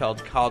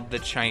Seinfeld called "The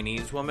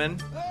Chinese Woman."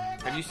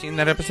 Have you seen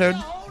that episode?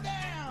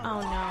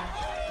 Oh no.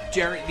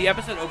 The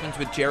episode opens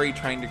with Jerry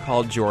trying to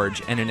call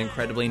George, and an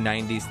incredibly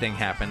 90s thing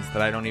happens that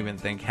I don't even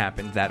think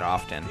happens that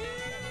often.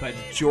 But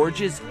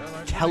George's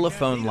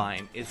telephone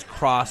line is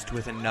crossed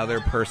with another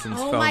person's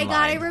phone Oh my line.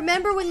 god, I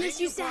remember when this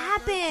used to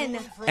happen.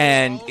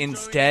 And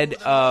instead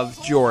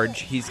of George,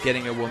 he's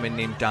getting a woman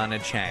named Donna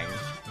Chang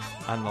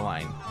on the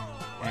line.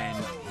 And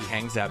he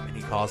hangs up and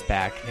he calls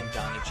back, and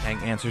Donna Chang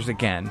answers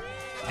again.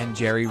 And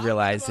Jerry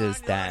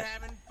realizes that,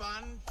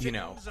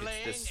 it's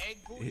this,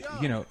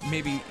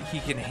 maybe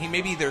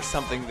maybe there's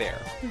something there.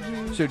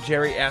 Mm-hmm. So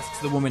Jerry asks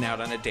the woman out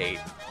on a date.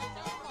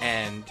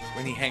 And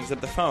when he hangs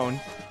up the phone,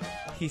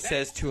 he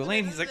says to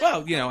Elaine, he's like,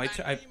 well,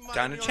 I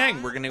Donna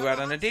Chang, we're going to go out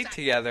on a date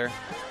together.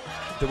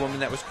 The woman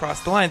that was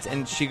crossed the lines.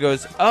 And she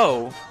goes,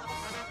 oh,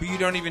 but you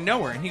don't even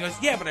know her. And he goes,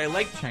 yeah, but I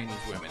like Chinese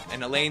women.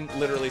 And Elaine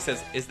literally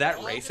says, is that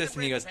racist?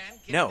 And he goes,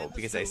 no,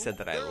 because I said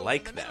that I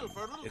like them.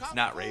 It's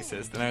not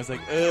racist. And I was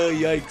like, oh,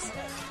 yikes.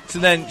 So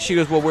then she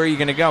goes, well, where are you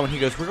going to go? And he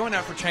goes, we're going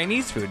out for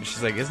Chinese food. And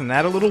she's like, isn't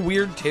that a little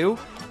weird too?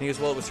 And he goes,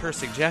 well, it was her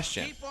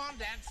suggestion.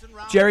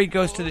 Jerry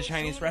goes to the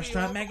Chinese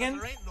restaurant,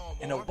 Megan,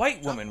 and a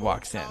white woman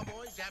walks in.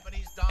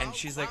 And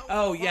she's like,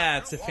 oh, yeah,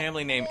 it's a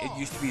family name. It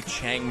used to be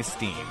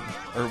Changstein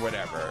or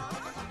whatever.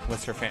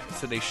 What's her family?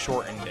 So they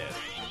shortened it.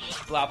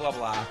 Blah, blah,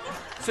 blah.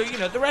 So,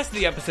 the rest of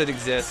the episode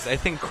exists. I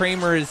think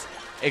Kramer's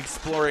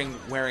exploring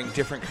wearing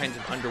different kinds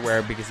of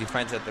underwear because he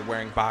finds out that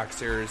wearing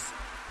boxers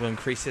will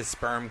increase his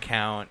sperm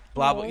count.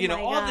 Blah, blah. Oh my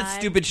All the God.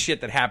 stupid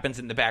shit that happens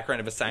in the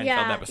background of a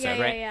Seinfeld episode,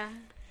 right? Yeah.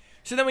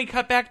 So then we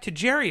cut back to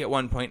Jerry at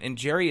one point, and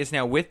Jerry is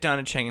now with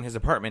Donna Chang in his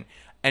apartment,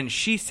 and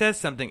she says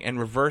something and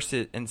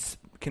reverses and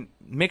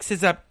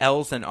mixes up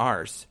L's and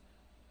R's.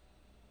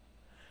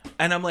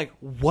 And I'm like,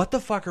 what the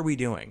fuck are we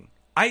doing?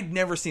 I'd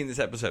never seen this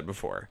episode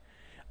before.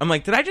 I'm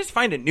like, did I just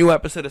find a new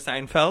episode of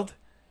Seinfeld? It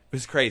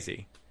was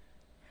crazy.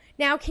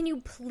 Now, can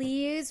you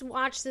please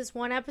watch this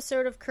one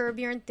episode of Curb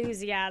Your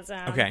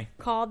Enthusiasm? Okay.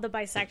 Called The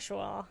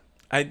Bisexual.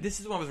 This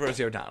is the one with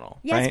Rosie O'Donnell.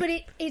 Yes,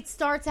 right? but it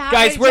starts out...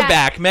 Guys, at a we're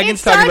back.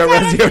 Megan's it talking about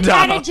starts Rosie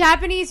O'Donnell. At a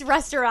Japanese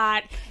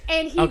restaurant,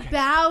 and he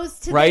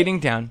bows to Writing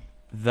down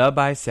the You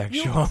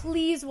bisexual.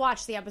 please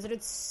watch the episode.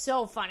 It's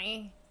so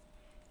funny.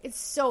 It's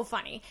so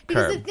funny.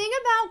 Because Curb. the thing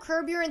about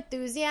Curb Your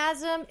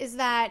Enthusiasm is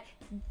that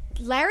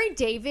Larry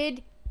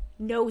David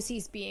knows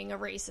he's being a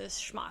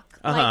racist schmuck.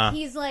 Like,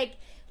 he's like,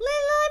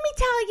 let me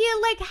tell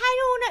you, like,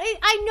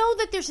 I know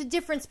that there's a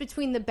difference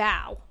between the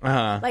bow.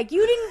 Like,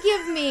 you didn't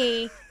give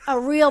me a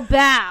real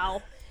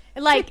bow.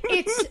 Like,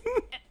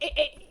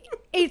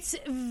 it's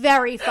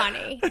very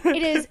funny.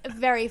 It is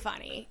very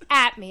funny.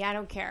 At me, I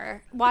don't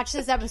care. Watch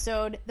this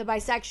episode, The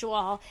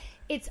Bisexual.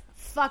 It's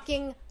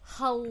fucking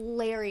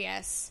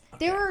hilarious.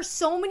 Okay. There are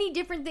so many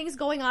different things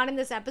going on in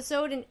this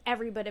episode, and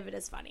every bit of it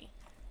is funny.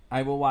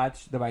 I will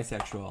watch The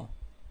Bisexual.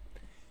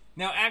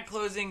 Now, at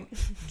closing,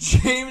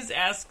 James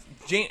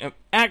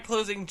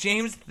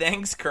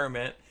thanks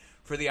Kermit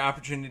for the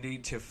opportunity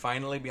to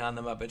finally be on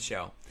the Muppet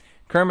Show.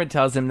 Kermit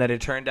tells him that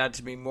it turned out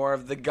to be more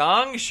of the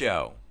Gong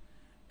Show,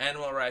 and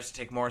will rise to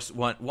take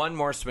one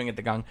more swing at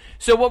the gong.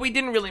 So what we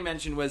didn't really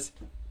mention was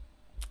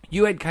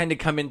you had kind of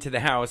come into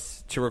the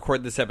house to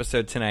record this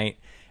episode tonight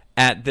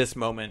at this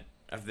moment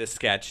of this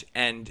sketch,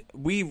 and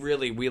we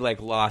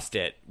lost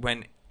it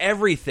when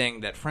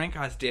everything that Frank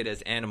Oz did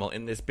as Animal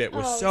in this bit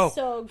was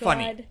so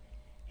funny.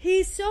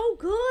 He's so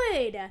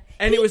good.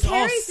 And it was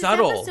all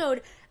subtle.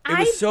 It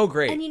was so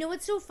great. And you know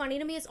what's so funny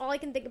to me is all I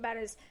can think about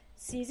is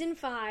season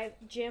 5,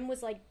 Jim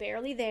was like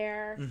barely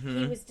there.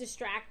 Mm-hmm. He was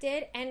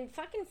distracted. And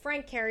fucking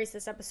Frank carries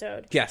this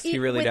episode. Yes, he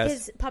really does.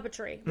 With his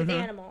puppetry, with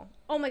Animal.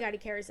 Oh my God, he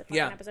carries the fucking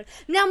episode.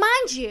 Now,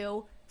 mind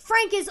you,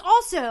 Frank is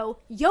also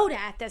Yoda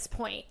at this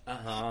point.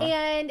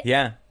 And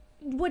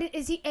what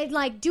is he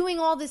like doing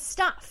all this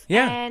stuff?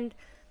 Yeah. And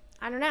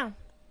I don't know.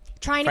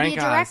 Trying Frank to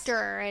be a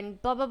director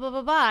and blah, blah, blah,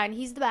 blah, blah. And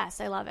he's the best.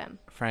 I love him.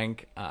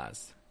 Frank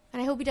Oz.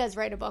 And I hope he does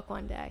write a book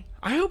one day.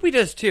 I hope he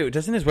does, too.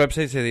 Doesn't his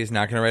website say that he's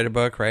not going to write a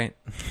book, right?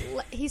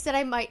 He said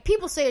I might.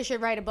 People say I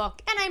should write a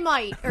book, and I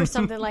might, or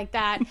something like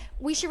that.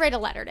 We should write a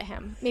letter to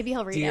him. Maybe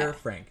he'll read it. Dear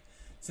Frank.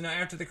 So now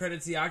after the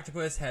credits, the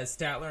octopus has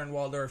Statler and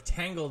Waldorf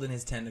tangled in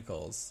his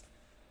tentacles.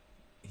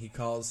 He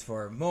calls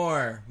for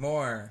more.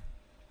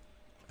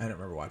 I don't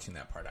remember watching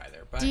that part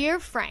either. But Dear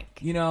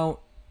Frank.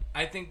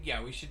 I think,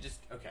 we should just,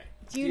 okay.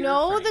 Do you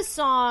know the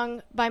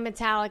song by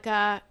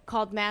Metallica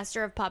called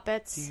Master of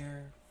Puppets?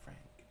 Dear Frank.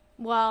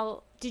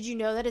 Well, did you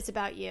know that it's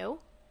about you?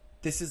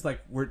 This is like,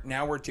 we're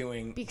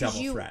doing Because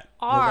double you threat.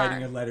 are We're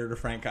writing a letter to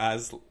Frank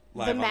Oz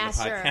live the on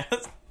master the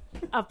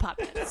podcast. of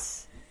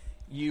puppets.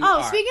 You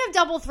are. Speaking of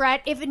double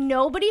threat, if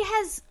nobody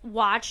has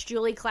watched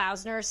Julie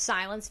Klausner's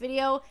Silence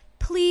video,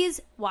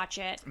 Please watch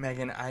it.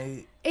 Megan,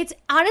 It's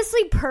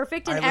honestly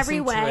perfect in every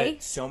listened to way.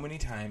 it so many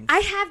times. I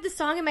have the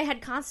song in my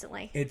head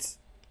constantly. It's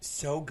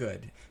so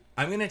good.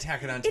 I'm going to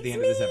tack it on to It's the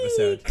end me, of this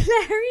episode.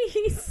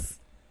 Clarice.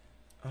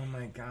 Oh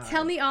my god.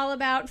 Tell me all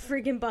about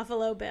friggin'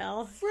 Buffalo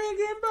Bill.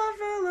 Friggin'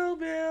 Buffalo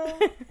Bill.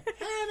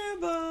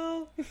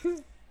 Hannibal.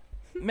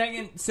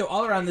 Megan, so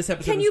all around this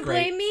episode Can was you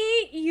great. blame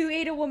me? You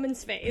ate a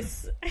woman's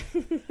face.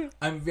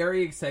 I'm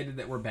very excited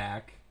that we're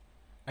back.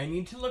 I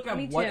need to look up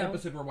Me what too.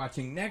 episode we're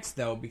watching next,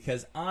 though,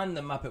 because on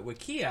the Muppet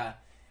Wikia,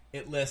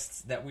 it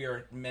lists that we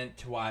are meant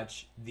to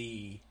watch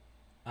the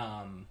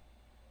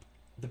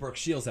Brooke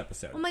Shields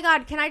episode. Oh my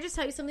god, can I just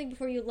tell you something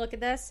before you look at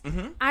this?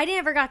 Mm-hmm. I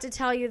never got to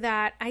tell you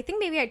that. I think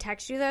maybe I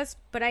texted you this,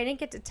 but I didn't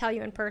get to tell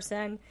you in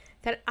person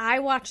that I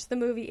watched the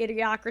movie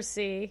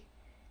Idiocracy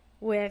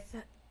with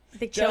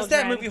the children. Does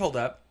that movie hold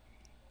up?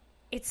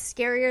 It's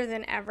scarier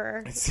than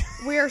ever.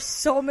 We're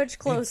so much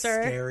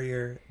closer. It's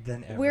scarier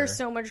than ever. We're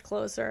so much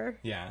closer.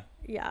 Yeah.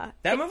 Yeah.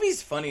 That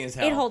movie's funny as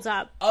hell. It holds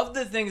up. Of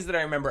the things that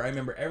I remember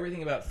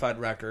everything about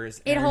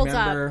Fuddruckers. It holds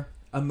up.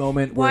 A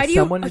moment where Why do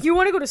someone you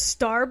want to go to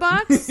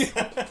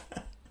Starbucks?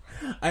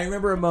 I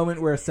remember a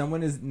moment where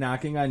someone is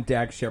knocking on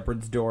Dax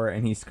Shepard's door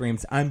and he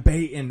screams, I'm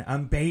baiting.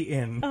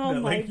 Oh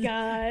my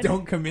God.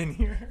 Don't come in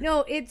here.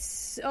 No, it's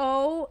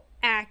so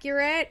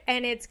accurate,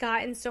 and it's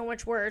gotten so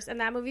much worse.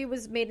 And that movie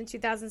was made in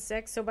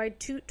 2006, so by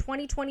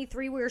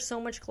 2023 we were so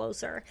much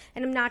closer.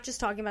 And I'm not just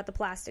talking about the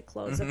plastic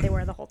clothes that they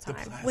wear the whole time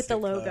with the plastic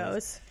logos.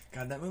 clothes.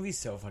 God, that movie's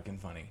so fucking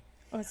funny.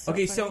 Oh, it's so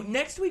Okay, funny. so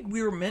next week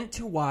we were meant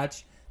to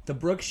watch the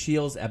Brooke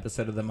Shields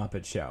episode of The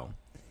Muppet Show.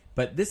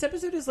 But this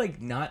episode is,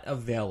 not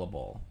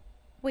available.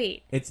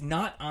 Wait, It's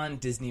not on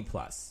Disney+.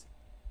 Plus.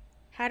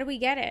 how do we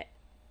get it?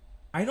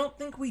 I don't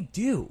think we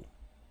do.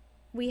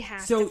 We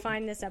have So- to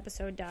find this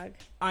episode, Doug.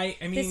 I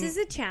mean... This is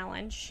a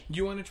challenge.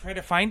 You want to try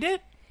to find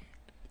it?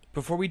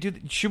 Before we do...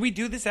 Should we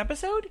do this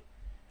episode?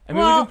 I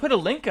mean, Well- we can put a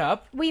link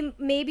up.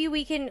 Maybe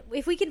we can,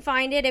 if we can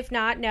find it. If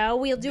not, no,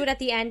 we'll do it at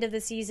the end of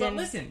the season.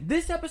 But listen,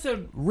 this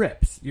episode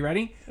rips. You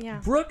ready? Yeah.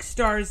 Brooke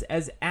stars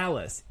as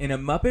Alice in a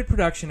Muppet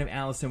production of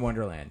Alice in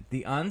Wonderland.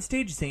 The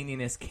onstage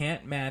zaniness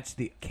can't match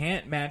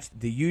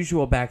the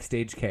usual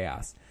backstage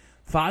chaos.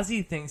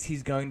 Fozzie thinks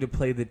he's going to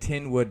play the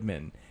Tin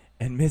Woodman,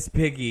 and Miss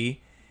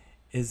Piggy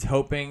is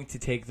hoping to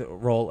take the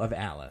role of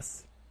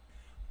Alice.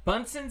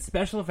 Bunson's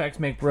special effects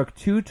make Brooke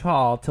too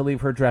tall to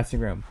leave her dressing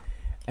room,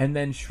 and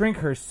then shrink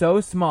her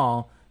so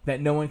small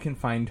that no one can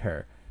find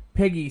her.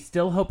 Piggy,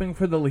 still hoping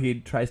for the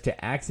lead, tries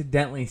to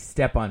accidentally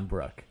step on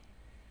Brooke.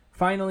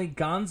 Finally,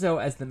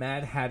 Gonzo, as the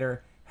Mad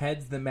Hatter,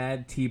 heads the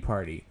Mad Tea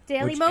Party.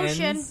 Daily which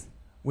Motion. ends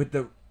with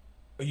the...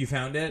 Oh, you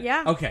found it?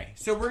 Yeah. Okay,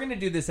 so we're going to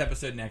do this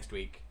episode next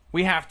week.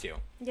 We have to.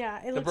 Yeah,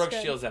 it The looks Brooke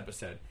good. Shields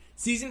episode.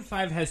 Season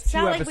 5 has It's two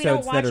not like episodes we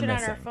don't watch that are it on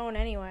missing. our phone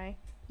anyway.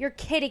 You're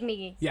kidding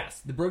me.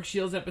 Yes, the Brooke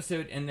Shields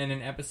episode, and then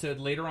an episode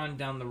later on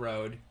down the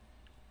road.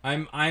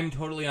 I'm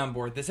totally on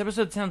board. This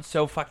episode sounds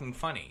so fucking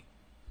funny.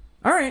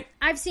 All right,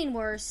 I've seen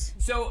worse.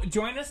 so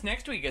join us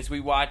next week as we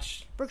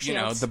watch, Brooke you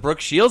know, Shields. the Brooke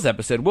Shields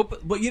episode.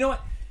 Well, you know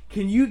what?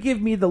 Can you give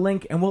me the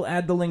link, and we'll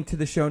add the link to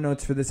the show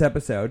notes for this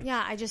episode.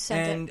 Yeah, I just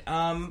sent it.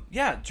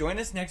 And join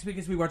us next week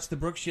as we watch the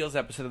Brooke Shields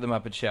episode of the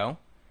Muppet Show.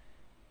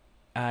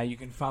 You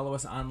can follow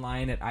us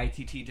online at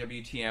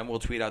ITTWTM. We'll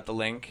tweet out the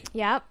link.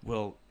 Yep.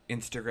 We'll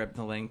Instagram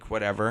the link,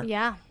 whatever.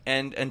 Yeah.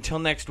 And until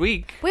next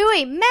week.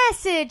 Wait,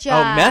 message us.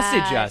 Oh,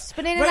 message us.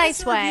 But in a Write nice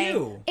us a way.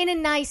 review. In a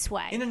nice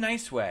way. In a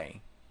nice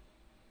way.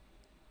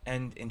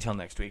 And until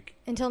next week.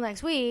 Until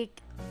next week,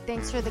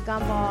 thanks for the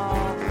gumball.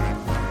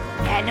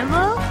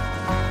 Animal?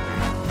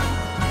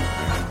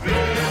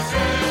 This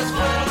is